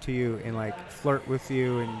come up to you and like flirt with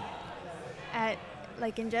you and At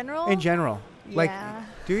in general. in general? Like, Yeah.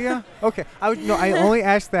 do you? Okay. I only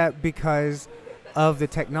asked that because of the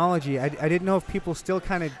technology. I didn't know if people still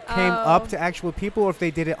kind of came up Oh. to actual people, or if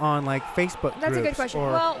they did it on like Facebook That's a good groups, question.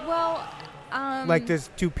 or Well, like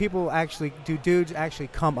do dudes actually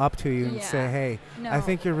come up to you and Yeah. say, "Hey, no. I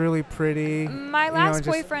think you're really pretty." My you know, last and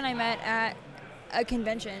just- boyfriend I met at a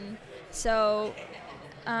convention, so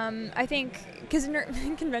I think because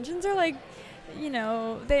conventions are like, you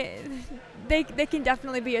know, they can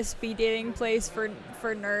definitely be a speed dating place for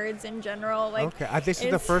nerds in general. Like, okay, this is the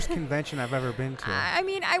it's- first convention I've ever been to. I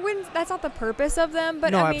mean, I wouldn't. That's not the purpose of them,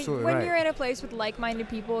 but No, I mean, absolutely when right. you're in a place with like-minded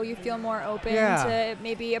people, you feel more open Yeah. to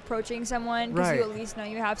maybe approaching someone because you Right. at least know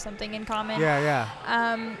you have something in common. Yeah.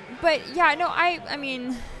 But yeah, no, I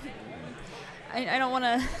mean, I don't want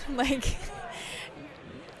to like,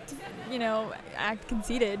 you know, act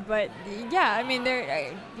conceited, but yeah, I mean,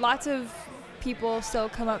 lots of people still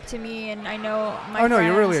come up to me, and I know my Oh no,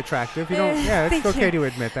 you're really friends- attractive. You don't. Yeah, it's Thank okay you. to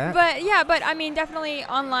admit that. But I mean, definitely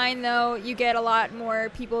online though, you get a lot more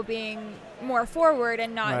people being more forward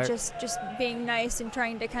and not Right. just being nice and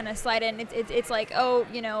trying to kind of slide in. It's like, oh,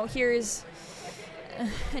 you know, here's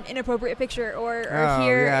an inappropriate picture, or Oh,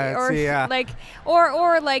 here, yeah, or see, yeah. like,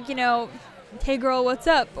 or like, you know, hey girl, what's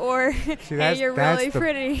up, or hey, that's- you're that's really the-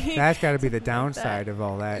 pretty. That's got to be the downside of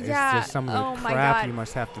all that. Yeah, It's just some of the oh my crap God. you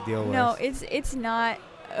must have to deal with. No, it's not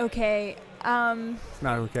okay. It's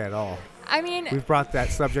not okay at all. I mean, We've brought that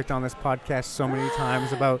subject on this podcast so many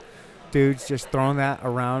times about dudes just throwing that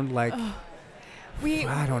around like,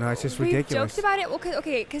 I don't know, it's just we've ridiculous. joked about it. Well,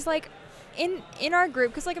 because like in our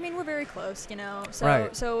group, because like I mean we're very close, you know. So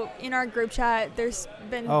Right. so in our group chat, there's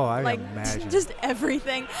been Oh, I like imagine. just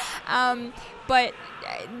everything. But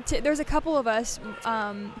there's a couple of us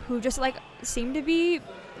who just like seem to be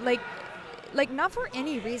like not for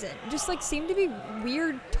any reason, just like seem to be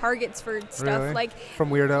weird targets for stuff. Really? Like From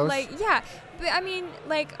weirdos? like yeah, but I mean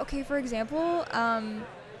like okay, for example,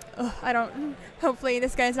 I don't. Hopefully,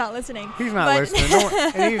 this guy's not listening. He's not but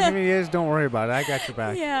listening. And even if he is, don't worry about it. I got your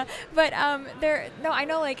back. Yeah, but I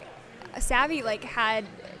know like Savvy like had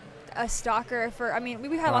a stalker for. I mean,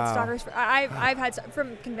 we've had lots of Wow. stalkers. I've had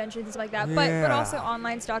from conventions and stuff like that, but also Yeah.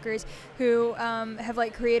 online stalkers who have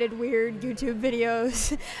like created weird YouTube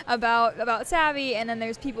videos about Savvy, and then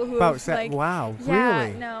there's people who have like. Wow, Yeah,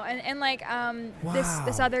 really? no, and like this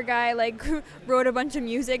Wow. other guy like wrote a bunch of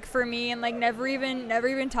music for me and like never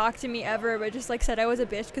even talked to me ever, but just like said I was a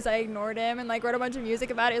bitch because I ignored him, and like wrote a bunch of music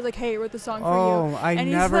about it. It was like, hey, I wrote the song for you. Oh, I And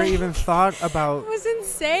he's never like- even thought about. It was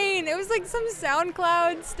insane. It was like some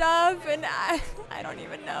SoundCloud stuff, and I don't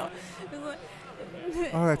even know. It was like,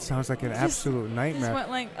 Oh, that sounds like an Just- absolute just nightmare. went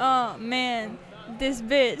like, oh man, this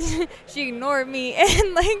bitch, she ignored me,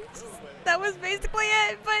 and like just, that was basically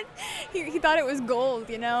it. But he thought it was gold,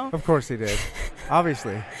 you know. Of course he did.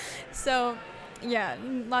 Obviously. So, yeah,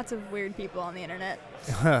 lots of weird people on the internet.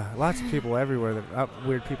 Lots of people everywhere.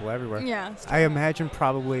 Weird people everywhere. Yeah. I imagine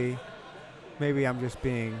probably, maybe I'm just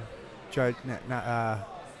being judged.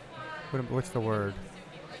 What's the word?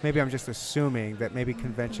 Maybe I'm just assuming that maybe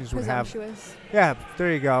conventions would have. Presumptuous. Yeah,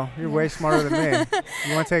 there you go. You're Yeah. way smarter than me.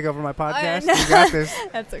 You want to take over my podcast? know. You got this.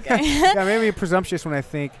 That's okay. Yeah, maybe presumptuous when I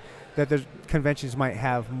think that the conventions might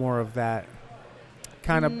have more of that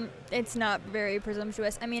kind of. It's not very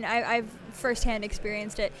presumptuous. I mean, I've firsthand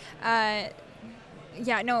experienced it.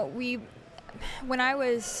 Yeah, no, when I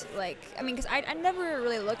was like, I mean, because I never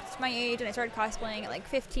really looked my age, and I started cosplaying at like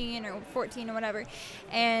 15 or 14 or whatever,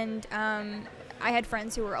 and I had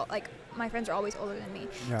friends who were like, my friends are always older than me,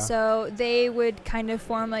 Yeah. so they would kind of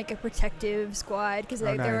form like a protective squad, because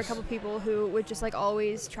there were a nice. couple people who would just like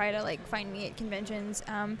always try to like find me at conventions,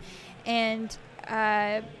 and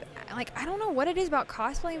like I don't know what it is about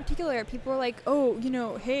cosplay in particular. People are like, oh, you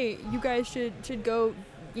know, hey, you guys should go,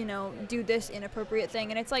 you know, do this inappropriate thing,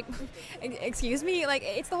 and it's like, excuse me, like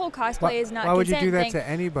it's the whole cosplay is not. Why would you consent do that thing. to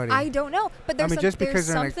anybody? I don't know, but there's, mean, just there's because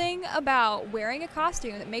they're in a- something about wearing a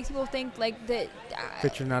costume that makes people think like that.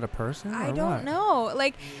 that you're not a person? I or don't what? know.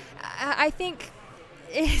 Like, I think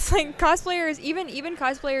it's like cosplayers, even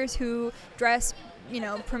cosplayers who dress, you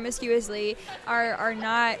know, promiscuously are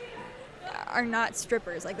not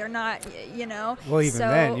strippers. Like they're not, you know. Well, even So-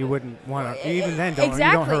 then, you wouldn't want to. Even then, you don't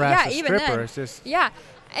Exactly, harass yeah, a even stripper. then. It's just. Yeah,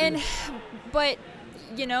 and but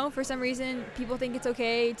you know, for some reason, people think it's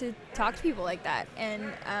okay to talk to people like that, and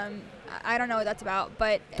I don't know what that's about,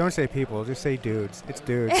 but Don't say people. Just say dudes. It's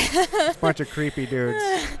dudes. It's a bunch of creepy dudes.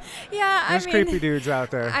 yeah, There's I mean, creepy dudes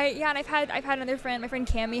out there. and I've had another friend. My friend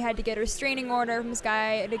Cammie had to get a restraining order from this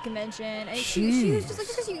guy at a convention, and she was just like,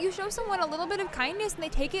 because you show someone a little bit of kindness, and they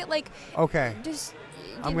take it like Okay. just.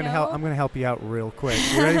 I'm gonna help you out real quick.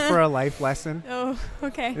 You ready for a life lesson? Oh,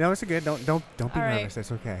 okay. No, it's good. Don't be All right. nervous.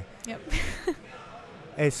 That's okay. Yep.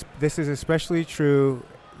 This is especially true.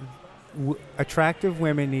 Attractive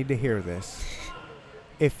women need to hear this.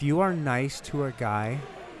 If you are nice to a guy,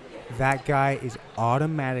 that guy is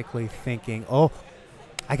automatically thinking, "Oh,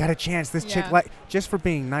 I got a chance. This chick Yeah. like just for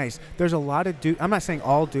being nice." There's a lot of dudes. I'm not saying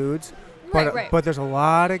all dudes, but Right. but there's a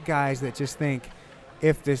lot of guys that just think,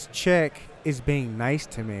 if this chick is being nice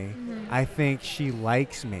to me, I think she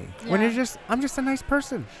likes me. When Mm-hmm. Yeah. I'm just a nice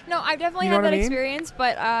person. No, I've definitely You know had what I that mean? experience,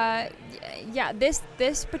 but yeah,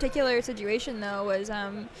 this particular situation though was,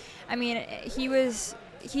 I mean,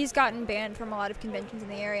 he's gotten banned from a lot of conventions in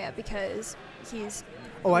the area because he's.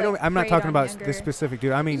 Oh, like, I'm not preyed talking on about younger- this specific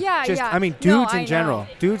dude. I mean, Yeah, just yeah. I mean, No, dudes I in general. know.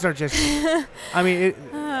 Dudes are just. I mean,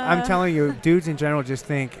 I'm telling you, dudes in general just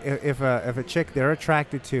think if a chick they're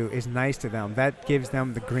attracted to is nice to them, that gives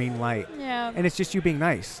them the green light, Yeah. and it's just you being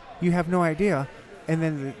nice. You have no idea, and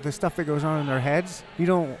then the stuff that goes on in their heads, you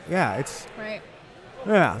don't. Yeah, it's Right.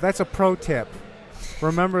 that's a pro tip.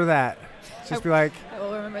 Remember that. Just be like, I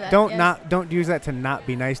will remember that. don't yes. don't use that to not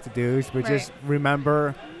be nice to dudes, but Right. just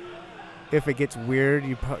remember, if it gets weird,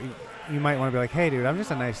 you might want to be like, hey, dude, I'm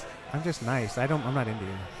just nice. I'm not into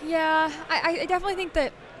you. Yeah, I definitely think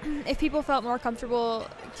that if people felt more comfortable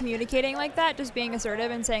communicating like that, just being assertive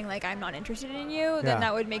and saying like I'm not interested in you, then Yeah.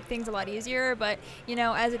 that would make things a lot easier. But you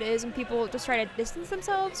know, as it is, when people just try to distance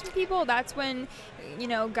themselves from people, that's when, you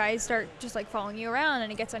know, guys start just like following you around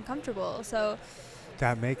and it gets uncomfortable. So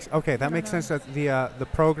That makes don't makes know. sense. That the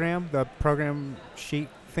program sheet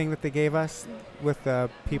thing that they gave us with the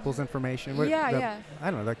people's information. yeah. I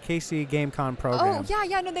don't know, the KC GameCon program. Oh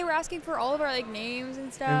yeah. No, they were asking for all of our like names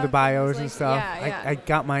and stuff. And the it bios was, and like, stuff. Yeah. I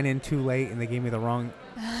got mine in too late, and they gave me the wrong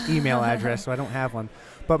email address, so I don't have one.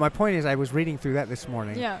 But my point is, I was reading through that this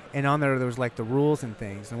morning, Yeah. and on there was like the rules and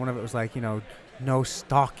things, and one of it was like, you know, no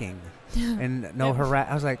stalking and no Yep.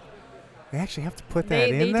 I was like, they actually have to put that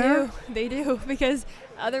in They there? They do because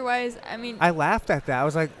otherwise, I mean. I laughed at that. I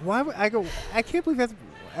was like, why would I go? I can't believe that.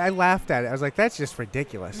 I laughed at it. I was like, that's just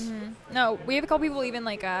ridiculous. No, we have a couple people even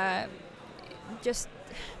like just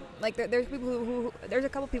like there's people who there's a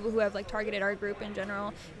couple people who have like targeted our group in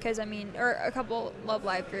general, because I mean, or a couple Love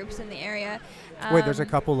Live groups in the area. Wait, there's a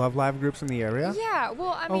couple Love Live groups in the area? Yeah, well,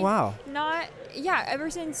 I Oh, mean, wow. ever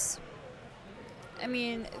since, I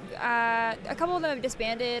mean, a couple of them have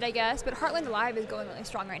disbanded, I guess, but Heartland Alive is going really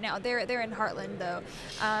strong right now. They're in Heartland, though.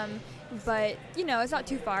 But, you know, it's not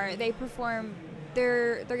too far. They perform,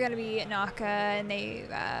 they're going to be at NACA, and they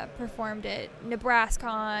performed at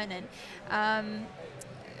Nebrascon, and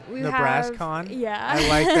we Nebrascon? have, yeah. I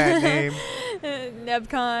like that name.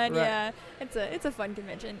 NebCon, Right. yeah, it's a fun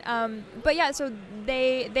convention. But yeah, so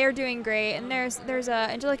they're doing great, and there's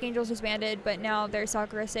Angelic Angels disbanded, but now they're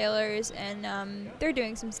Sakura Sailors, and they're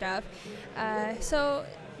doing some stuff. So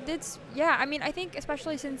it's, yeah, I mean, I think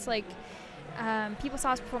especially since like people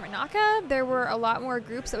saw us perform at NACA, there were a lot more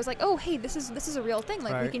groups that was like, oh hey, this is a real thing,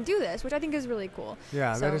 like we Right. can do this, which I think is really cool.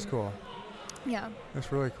 Yeah, that So, is cool. Yeah.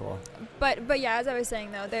 That's really cool. But yeah, as I was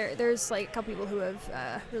saying though, there's like a couple people who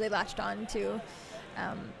have really latched on to,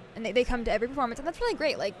 and they come to every performance, and that's really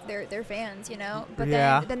great. Like they're fans, you know. But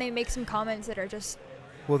Yeah. then they make some comments that are just,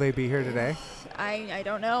 Will they be here today? I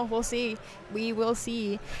don't know. We'll see. We will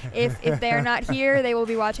see. If they're not here, they will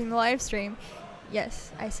be watching the live stream.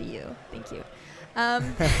 Yes, I see you. Thank you.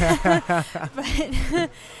 But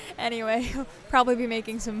anyway, probably be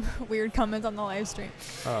making some weird comments on the live stream.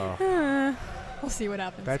 Oh, We'll see what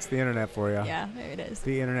happens. that's the internet for you. Yeah, it is.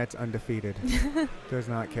 The internet's undefeated. Does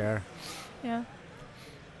not care. Yeah.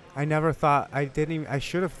 I never thought, I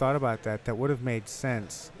should have thought about that. That would have made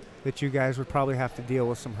sense. That you guys would probably have to deal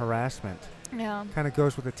with some harassment. Yeah. Kind of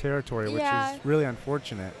goes with the territory, which Yeah. is really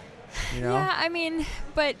unfortunate. You know? Yeah, I mean,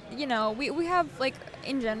 but you know, we have like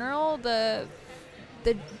in general the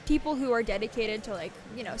people who are dedicated to like,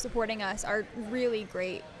 you know, supporting us are really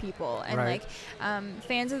great people, and Right. like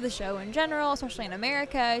fans of the show in general, especially in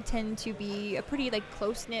America, tend to be a pretty like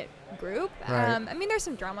close knit group. Right. I mean, there's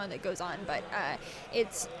some drama that goes on, but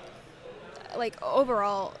it's like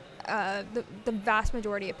overall. The vast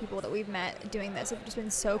majority of people that we've met doing this have just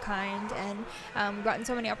been so kind, and we've gotten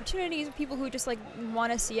so many opportunities of people who just like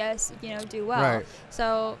want to see us, you know, do well. Right.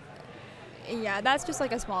 So yeah, that's just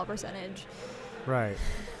like a small percentage. Right.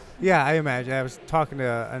 Yeah, I imagine. I was talking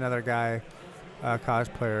to another guy,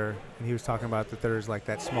 cosplayer, and he was talking about that there's like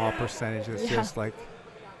that small percentage that's Yeah. just like,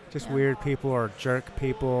 Yeah. weird people or jerk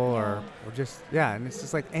people or just, yeah, and it's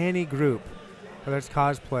just like any group, whether it's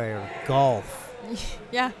cosplay or golf,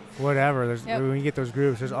 Yeah. whatever. There's Yep. when you get those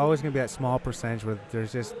groups, there's always going to be that small percentage where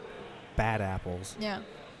there's just bad apples. Yeah.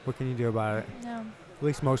 What can you do about it? Yeah. At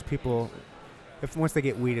least most people, if once they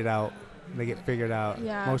get weeded out, they get figured out.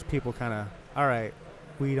 Yeah. Most people kind of, all right,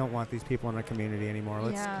 we don't want these people in our community anymore.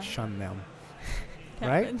 Let's Yeah. shun them.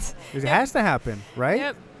 Right? Happens. It Yep. has to happen, right?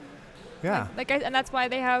 Yep. Yeah. And that's why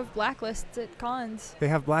they have blacklists at cons. They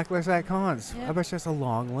have blacklists at cons. Yep. I bet that's a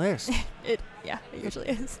long list. It usually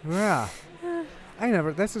is. Yeah.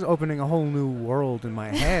 This is opening a whole new world in my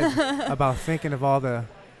head about thinking of all the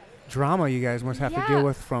drama you guys must have to Yeah. deal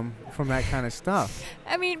with from that kind of stuff.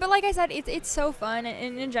 I mean, but like I said, it's so fun,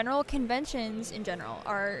 and in general, conventions in general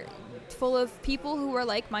are full of people who are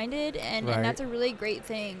like-minded, and Right. that's a really great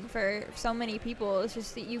thing for so many people. It's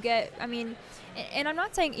just that you get, I mean, and I'm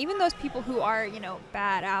not saying even those people who are, you know,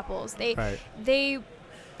 bad apples, Right. they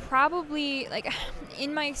probably, like,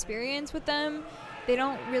 in my experience with them, they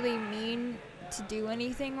don't really mean to do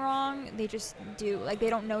anything wrong. They just do, like, they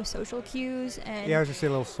don't know social cues, and Yeah, I was just say a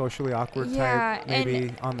little socially awkward Yeah, type, maybe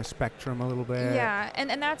and- on the spectrum a little bit. yeah, and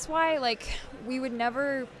that's why, like, we would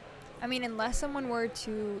never, I mean, unless someone were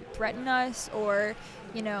to threaten us or,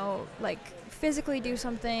 you know, like, physically do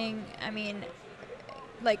something, I mean,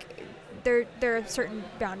 like, there are certain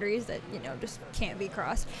boundaries that, you know, just can't be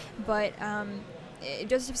crossed. But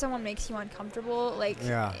just if someone makes you uncomfortable, like,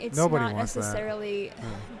 Yeah, it's nobody not wants that. necessarily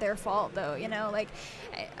their fault, though, you know, like,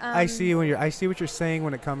 I see I see what you're saying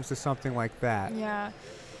when it comes to something like that. Yeah.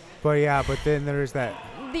 But then there's that.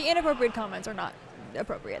 The inappropriate comments are not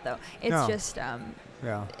appropriate, though. It's No. just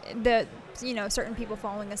Yeah. the, you know, certain people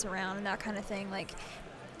following us around and that kind of thing. Like,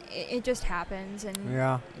 it just happens, and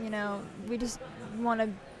Yeah. you know, we just want to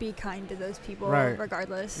be kind to those people, Right.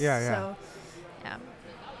 regardless. Yeah, yeah. So, yeah.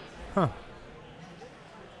 Huh.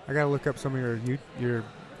 I gotta look up some of your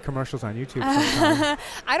commercials on YouTube sometime.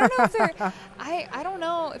 I don't know if they're. I don't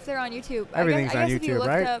know if they're on YouTube. Everything's I guess on if you YouTube, looked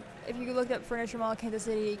right? up, if you looked up Furniture Mall Kansas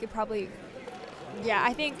City, you could probably. Yeah,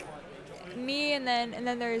 I think me, and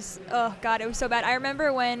then there's, oh god, it was so bad. I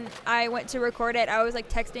remember when I went to record it, I was like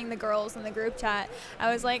texting the girls in the group chat.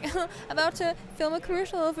 I was like, about to film a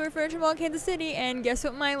commercial for Furniture Mall Kansas City, and guess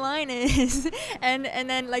what my line is? and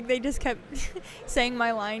then like they just kept saying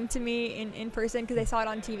my line to me in person because they saw it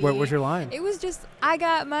on TV. What was your line? It was just, I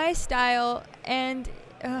got my style, and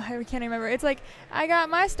I can't remember. It's like, I got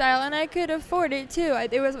my style and I could afford it too. I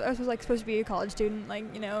was like supposed to be a college student,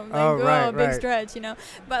 like, you know, like, big stretch, you know.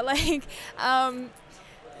 But like,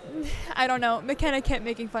 I don't know. McKenna kept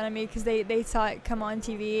making fun of me because they saw it come on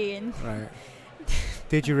TV and. Right.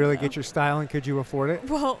 Did you really get your style and could you afford it?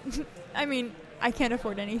 Well, I mean, I can't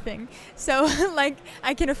afford anything, so like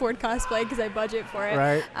I can afford cosplay because I budget for it.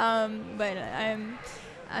 Right. But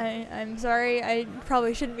I'm sorry. I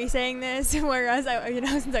probably shouldn't be saying this. Whereas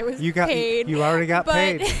since I was paid. You already got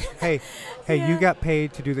paid. Hey, Yeah. you got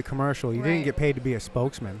paid to do the commercial. You didn't Right. get paid to be a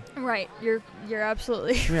spokesman. Right. You're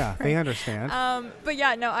absolutely. Yeah, they right. understand. But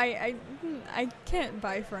yeah, no, I can't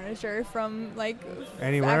buy furniture from like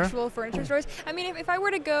Anywhere? actual furniture stores. I mean, if I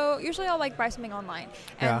were to go, usually I'll like buy something online,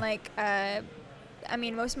 and Yeah. like I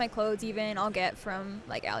mean, most of my clothes even I'll get from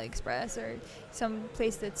like AliExpress or some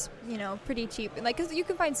place that's, you know, pretty cheap. Like, 'cause you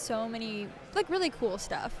can find so many like really cool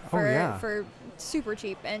stuff for super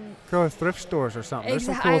cheap. And Go to thrift stores or something. There's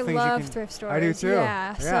some cool I things love you can. thrift stores. I do too.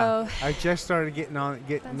 Yeah. So I just started getting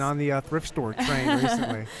on the thrift store train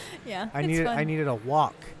recently. yeah, I it's needed a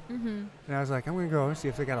walk, Mm-hmm. and I was like, I'm gonna go and see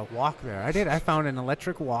if they got a walk there. I did. I found an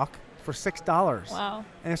electric walk for $6. Wow.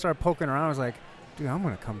 And I started poking around. I was like, dude, I'm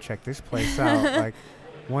gonna come check this place out like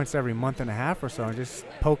once every month and a half or so, and just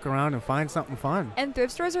poke around and find something fun. And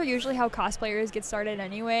thrift stores are usually how cosplayers get started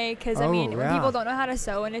anyway, because I Oh, mean, when yeah. people don't know how to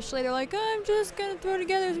sew initially, they're like, I'm just gonna throw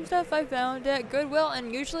together some stuff I found at Goodwill,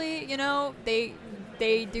 and usually, you know, they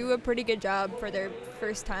do a pretty good job for their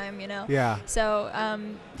first time, you know. Yeah. So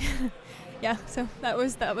yeah, so that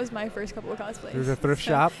was my first couple of cosplays. There's a thrift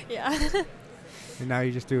So, shop, Yeah. and now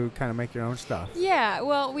you just do kind of make your own stuff. Yeah.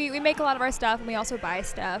 Well, we make a lot of our stuff, and we also buy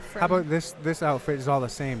stuff from. How about this outfit is all the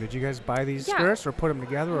same? Did you guys buy these Yeah. skirts or put them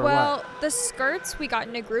together or Well, what? the skirts we got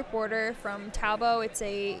in a group order from Taobo. It's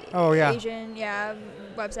a Oh, yeah. Asian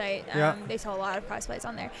website. Yeah. They sell a lot of cosplays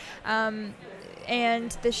on there.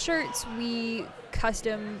 And the shirts we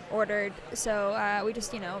custom ordered. So we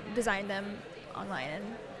just designed them online and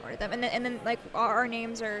ordered them. And then like our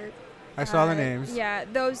names are. I saw the names. Yeah,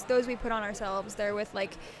 those we put on ourselves. They're with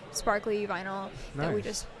like sparkly vinyl that we Nice.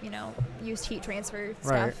 just used heat transfer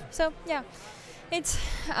Right. stuff. So yeah, it's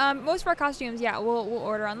most of our costumes. Yeah, we'll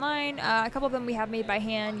order online. A couple of them we have made by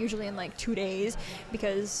hand, usually in like 2 days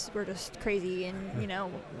because we're just crazy and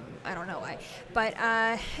I don't know why. But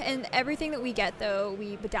and everything that we get though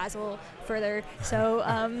we bedazzle further. So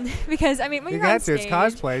because I mean when You you're on got to. It's stage,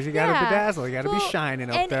 cosplays. You got to yeah. bedazzle. You got to Well, be shining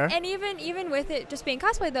up and, there. And even with it just being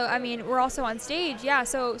cosplay though, I mean we're also on stage, yeah.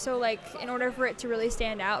 So like in order for it to really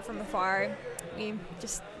stand out from afar, we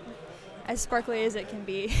just as sparkly as it can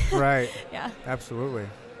be. Right. Yeah. Absolutely.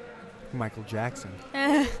 Michael Jackson.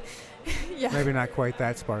 Yeah. Maybe not quite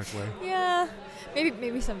that sparkly. Yeah.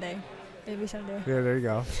 Maybe someday. Maybe someday. Yeah, there you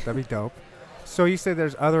go. That'd be dope. So you said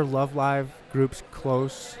there's other Love Live groups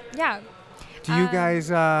close. Yeah. Do you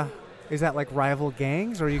guys, is that like rival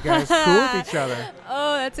gangs or are you guys cool with each other?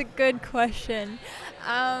 Oh, that's a good question.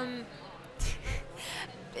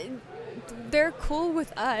 They're cool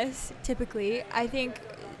with us, typically. I think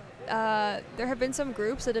there have been some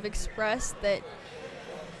groups that have expressed that,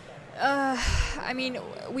 I mean,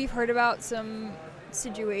 we've heard about some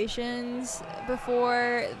situations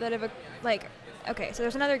before that have, okay, so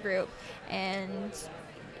there's another group, and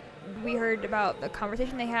we heard about the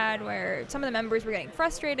conversation they had where some of the members were getting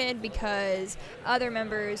frustrated because other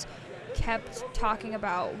members kept talking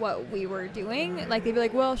about what we were doing. Like they'd be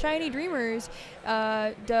like, well, Shiny Dreamers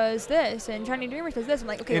does this and Shiny Dreamers does this. I'm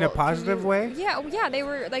like, okay, In a well, positive way? Yeah, they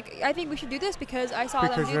were like, I think we should do this because I saw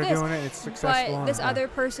Because them do they're this. doing it, it's successful. But this and- other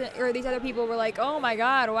person or these other people were like, oh my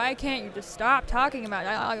God, why can't you just stop talking about it?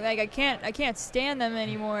 I can't stand them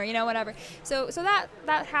anymore, whatever. So that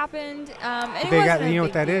happened. And it They wasn't got, a you know what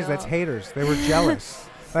big that is? deal. That's haters. They were jealous.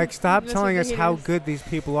 Like, stop Those telling are us the how haters. good these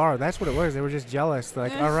people are. That's what it was. They were just jealous. They're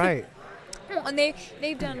like, all right. Well, and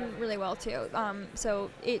they've done really well too. So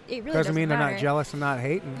it really Doesn't mean they're matter. not jealous and not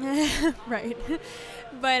hating. Right.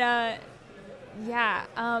 But yeah.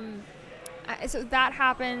 So that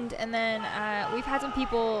happened, and then we've had some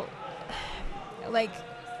people like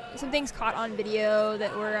some things caught on video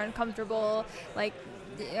that were uncomfortable, like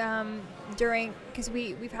during because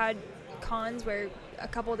we've had cons where a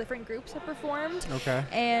couple different groups have performed. Okay.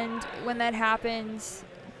 And when that happens,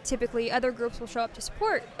 typically other groups will show up to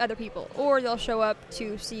support other people, or they'll show up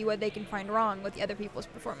to see what they can find wrong with the other people's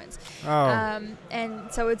performance. Oh,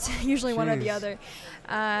 And so it's usually one or the Jeez. other.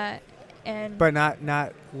 And but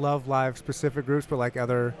not Love Live specific groups, but like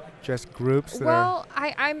other just groups that well,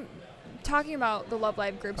 I'm talking about the Love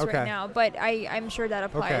Live groups Okay. right now, but I'm sure that are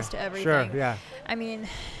applies okay. to everything. Sure, yeah. I mean,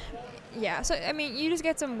 yeah. So I mean, you just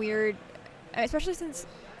get some weird, especially since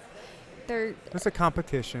they're. It's a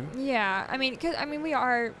competition. Yeah, I mean, we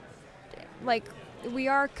are, like, we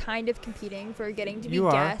are kind of competing for getting to be You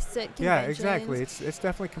are. guests at conventions. Yeah, exactly. It's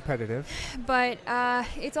definitely competitive. But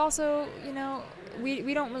it's also,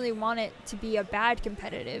 we don't really want it to be a bad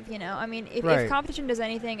competitive. I mean, if Right. competition does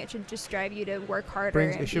anything, it should just drive you to work harder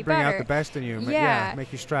It and should be bring better. out the best in you. Yeah.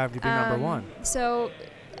 Make you strive to be number one. So,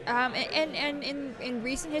 and in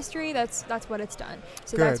recent history, that's what it's done.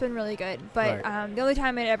 So Good. that's been really good. But Right. the only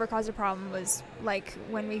time it ever caused a problem was like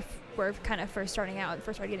when we were kind of first starting out and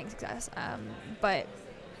first started getting success. But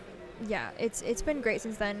yeah, it's been great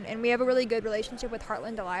since then, and we have a really good relationship with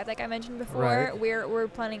Heartland Alive, like I mentioned before. Right. We're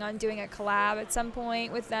planning on doing a collab at some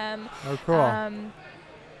point with them. Oh, cool.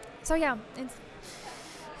 So yeah,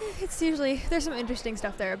 it's usually there's some interesting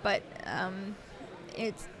stuff there, but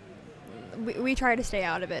it's we try to stay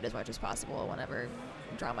out of it as much as possible whenever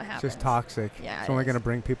drama It's happens. just toxic. Yeah, It's it only is. going to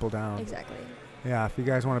bring people down. Exactly. Yeah, if you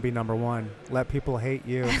guys want to be number one, let people hate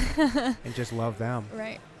you and just love them.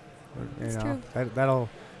 Right. You It's know, true.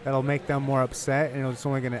 that'll make them more upset, and it's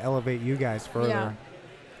only going to elevate you guys further. Yeah.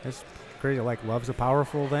 It's crazy. Like, love's a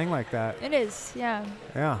powerful thing like that. It is. Yeah.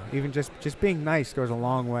 Yeah, even just being nice goes a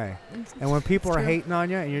long way. And when people It's are true. hating on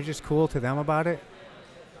you and you're just cool to them about it,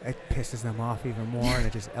 it pisses them off even more, and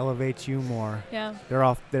it just elevates you more. Yeah.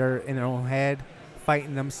 They're in their own head,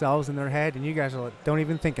 fighting themselves in their head, and you guys are don't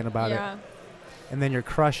even thinking about it. Yeah. And then you're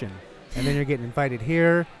crushing, and then you're getting invited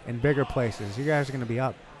here and bigger places. You guys are gonna be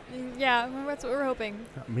up. Yeah. Well, that's what we're hoping.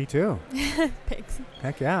 Me too. Thanks.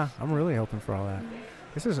 Heck yeah, I'm really hoping for all that.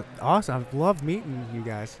 This is awesome. I've loved meeting you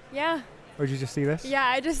guys. Yeah. Or did you just see this? Yeah.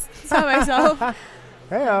 I just saw myself.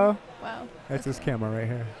 Heyo. Wow. That's this camera right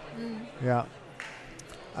here. Mm. Yeah.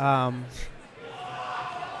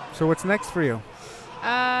 So what's next for you?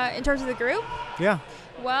 In terms of the group, Yeah.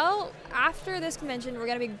 well, after this convention, we're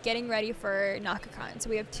gonna be getting ready for NakaCon. So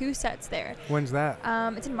we have 2 sets there. When's that?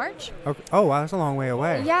 It's in March. Okay. Oh, wow, that's a long way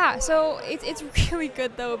away. Yeah, so it's really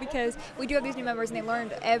good though, because we do have these new members and they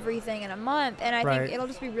learned everything in a month, and I Right. think it'll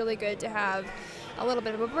just be really good to have a little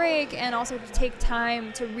bit of a break and also to take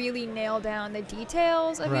time to really nail down the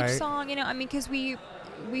details of Right. each song. I mean, because we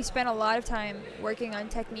spent a lot of time working on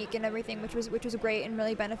technique and everything, which was great and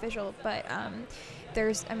really beneficial. But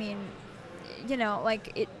there's, I mean,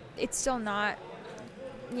 like it's still not,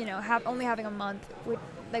 only having a month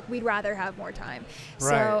we'd rather have more time. Right.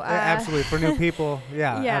 So Yeah, absolutely. For new people,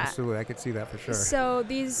 yeah, Yeah. absolutely. I could see that for sure. So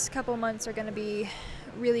these couple months are going to be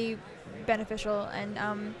really beneficial,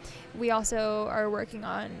 and we also are working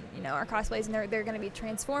on our cosplays, and they're going to be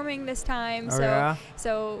transforming this time. Oh, yeah?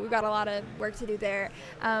 So we've got a lot of work to do there.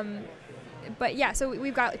 But yeah, so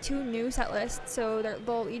we've got 2 new set lists, so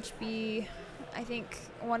they'll each be, I think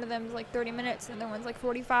one of them's like 30 minutes and the other one's like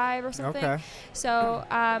 45 or something. Okay. So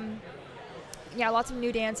yeah, lots of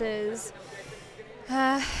new dances.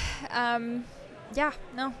 Yeah,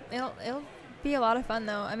 no, it'll be a lot of fun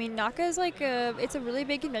though. I mean, NACA is it's a really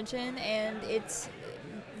big convention, and it's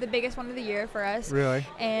the biggest one of the year for us. Really?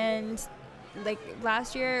 And like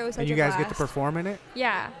last year, it was such And you a guys blast. get to perform in it?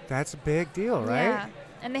 Yeah. That's a big deal, right? Yeah.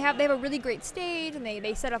 And they have a really great stage, and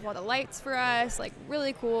they set up all the lights for us, like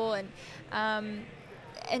really cool, and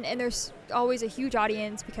there's always a huge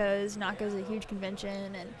audience because NACA is a huge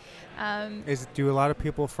convention, and Do a lot of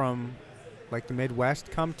people from like the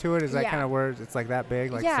Midwest come to it? Is that Yeah. kind of where it's like that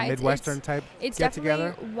big? Like Yeah, some it's- Midwestern type it's get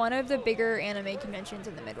definitely together? one of the bigger anime conventions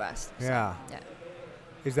in the Midwest. So, Yeah. yeah.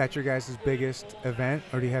 Is that your guys' biggest event,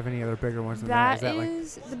 or do you have any other bigger ones than that? That Is that like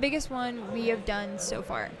is the biggest one we have done so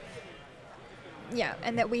far. Yeah,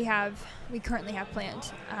 and that we currently have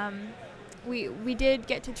planned. We did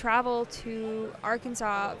get to travel to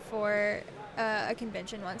Arkansas for a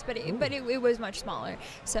convention once, but it was much smaller.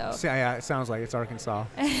 So Yeah, it sounds like it's Arkansas.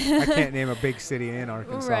 I can't name a big city in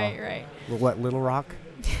Arkansas. right. What, Little Rock?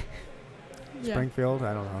 Yeah. Springfield?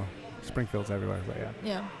 I don't know. Springfield's everywhere, but yeah.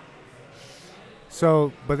 Yeah.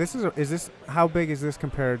 So, but this is how big is this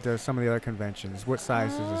compared to some of the other conventions? What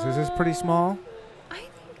size is this? Is this pretty small?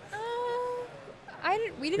 I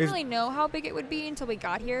think we didn't Is- really know how big it would be until we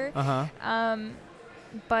got here. Uh-huh.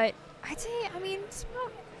 But I'd say, I mean,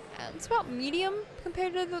 it's about medium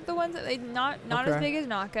compared to the ones that not as Okay. big as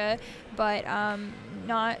NACA, but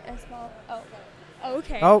not as small. Oh,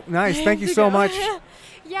 Okay. Oh, nice. Thank you so much.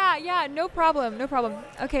 Yeah, no problem.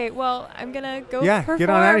 Okay, well, I'm gonna go Yeah, perform. get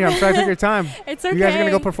on out of here. I'm sorry I took your time. It's okay. You guys are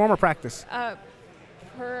going to go performer practice.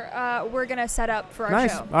 We're gonna set up for our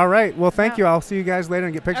Nice. show. All right. Well, thank Yeah. you. I'll see you guys later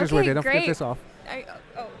and get pictures with Okay, you. Don't forget great. this off.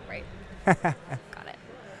 Right. Got it.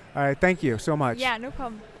 All right. Thank you so much. Yeah, no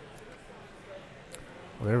problem.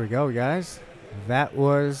 Well, there we go, guys. That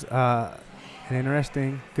was an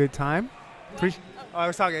interesting, good time. I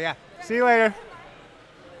was talking, yeah. See you later.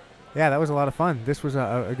 Yeah, that was a lot of fun. This was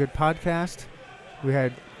a good podcast. We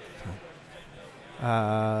had,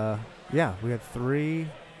 we had 3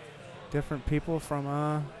 different people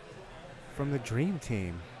from the Dream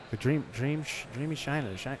Team. The Dreamy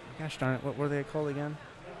Shiners. Gosh darn it, what were they called again?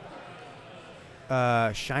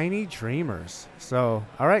 Shiny Dreamers. So,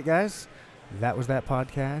 all right, guys. That was that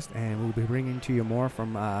podcast, and we'll be bringing to you more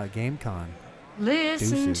from GameCon.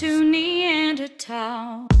 Listen Deuces. to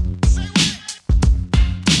Neanderthal.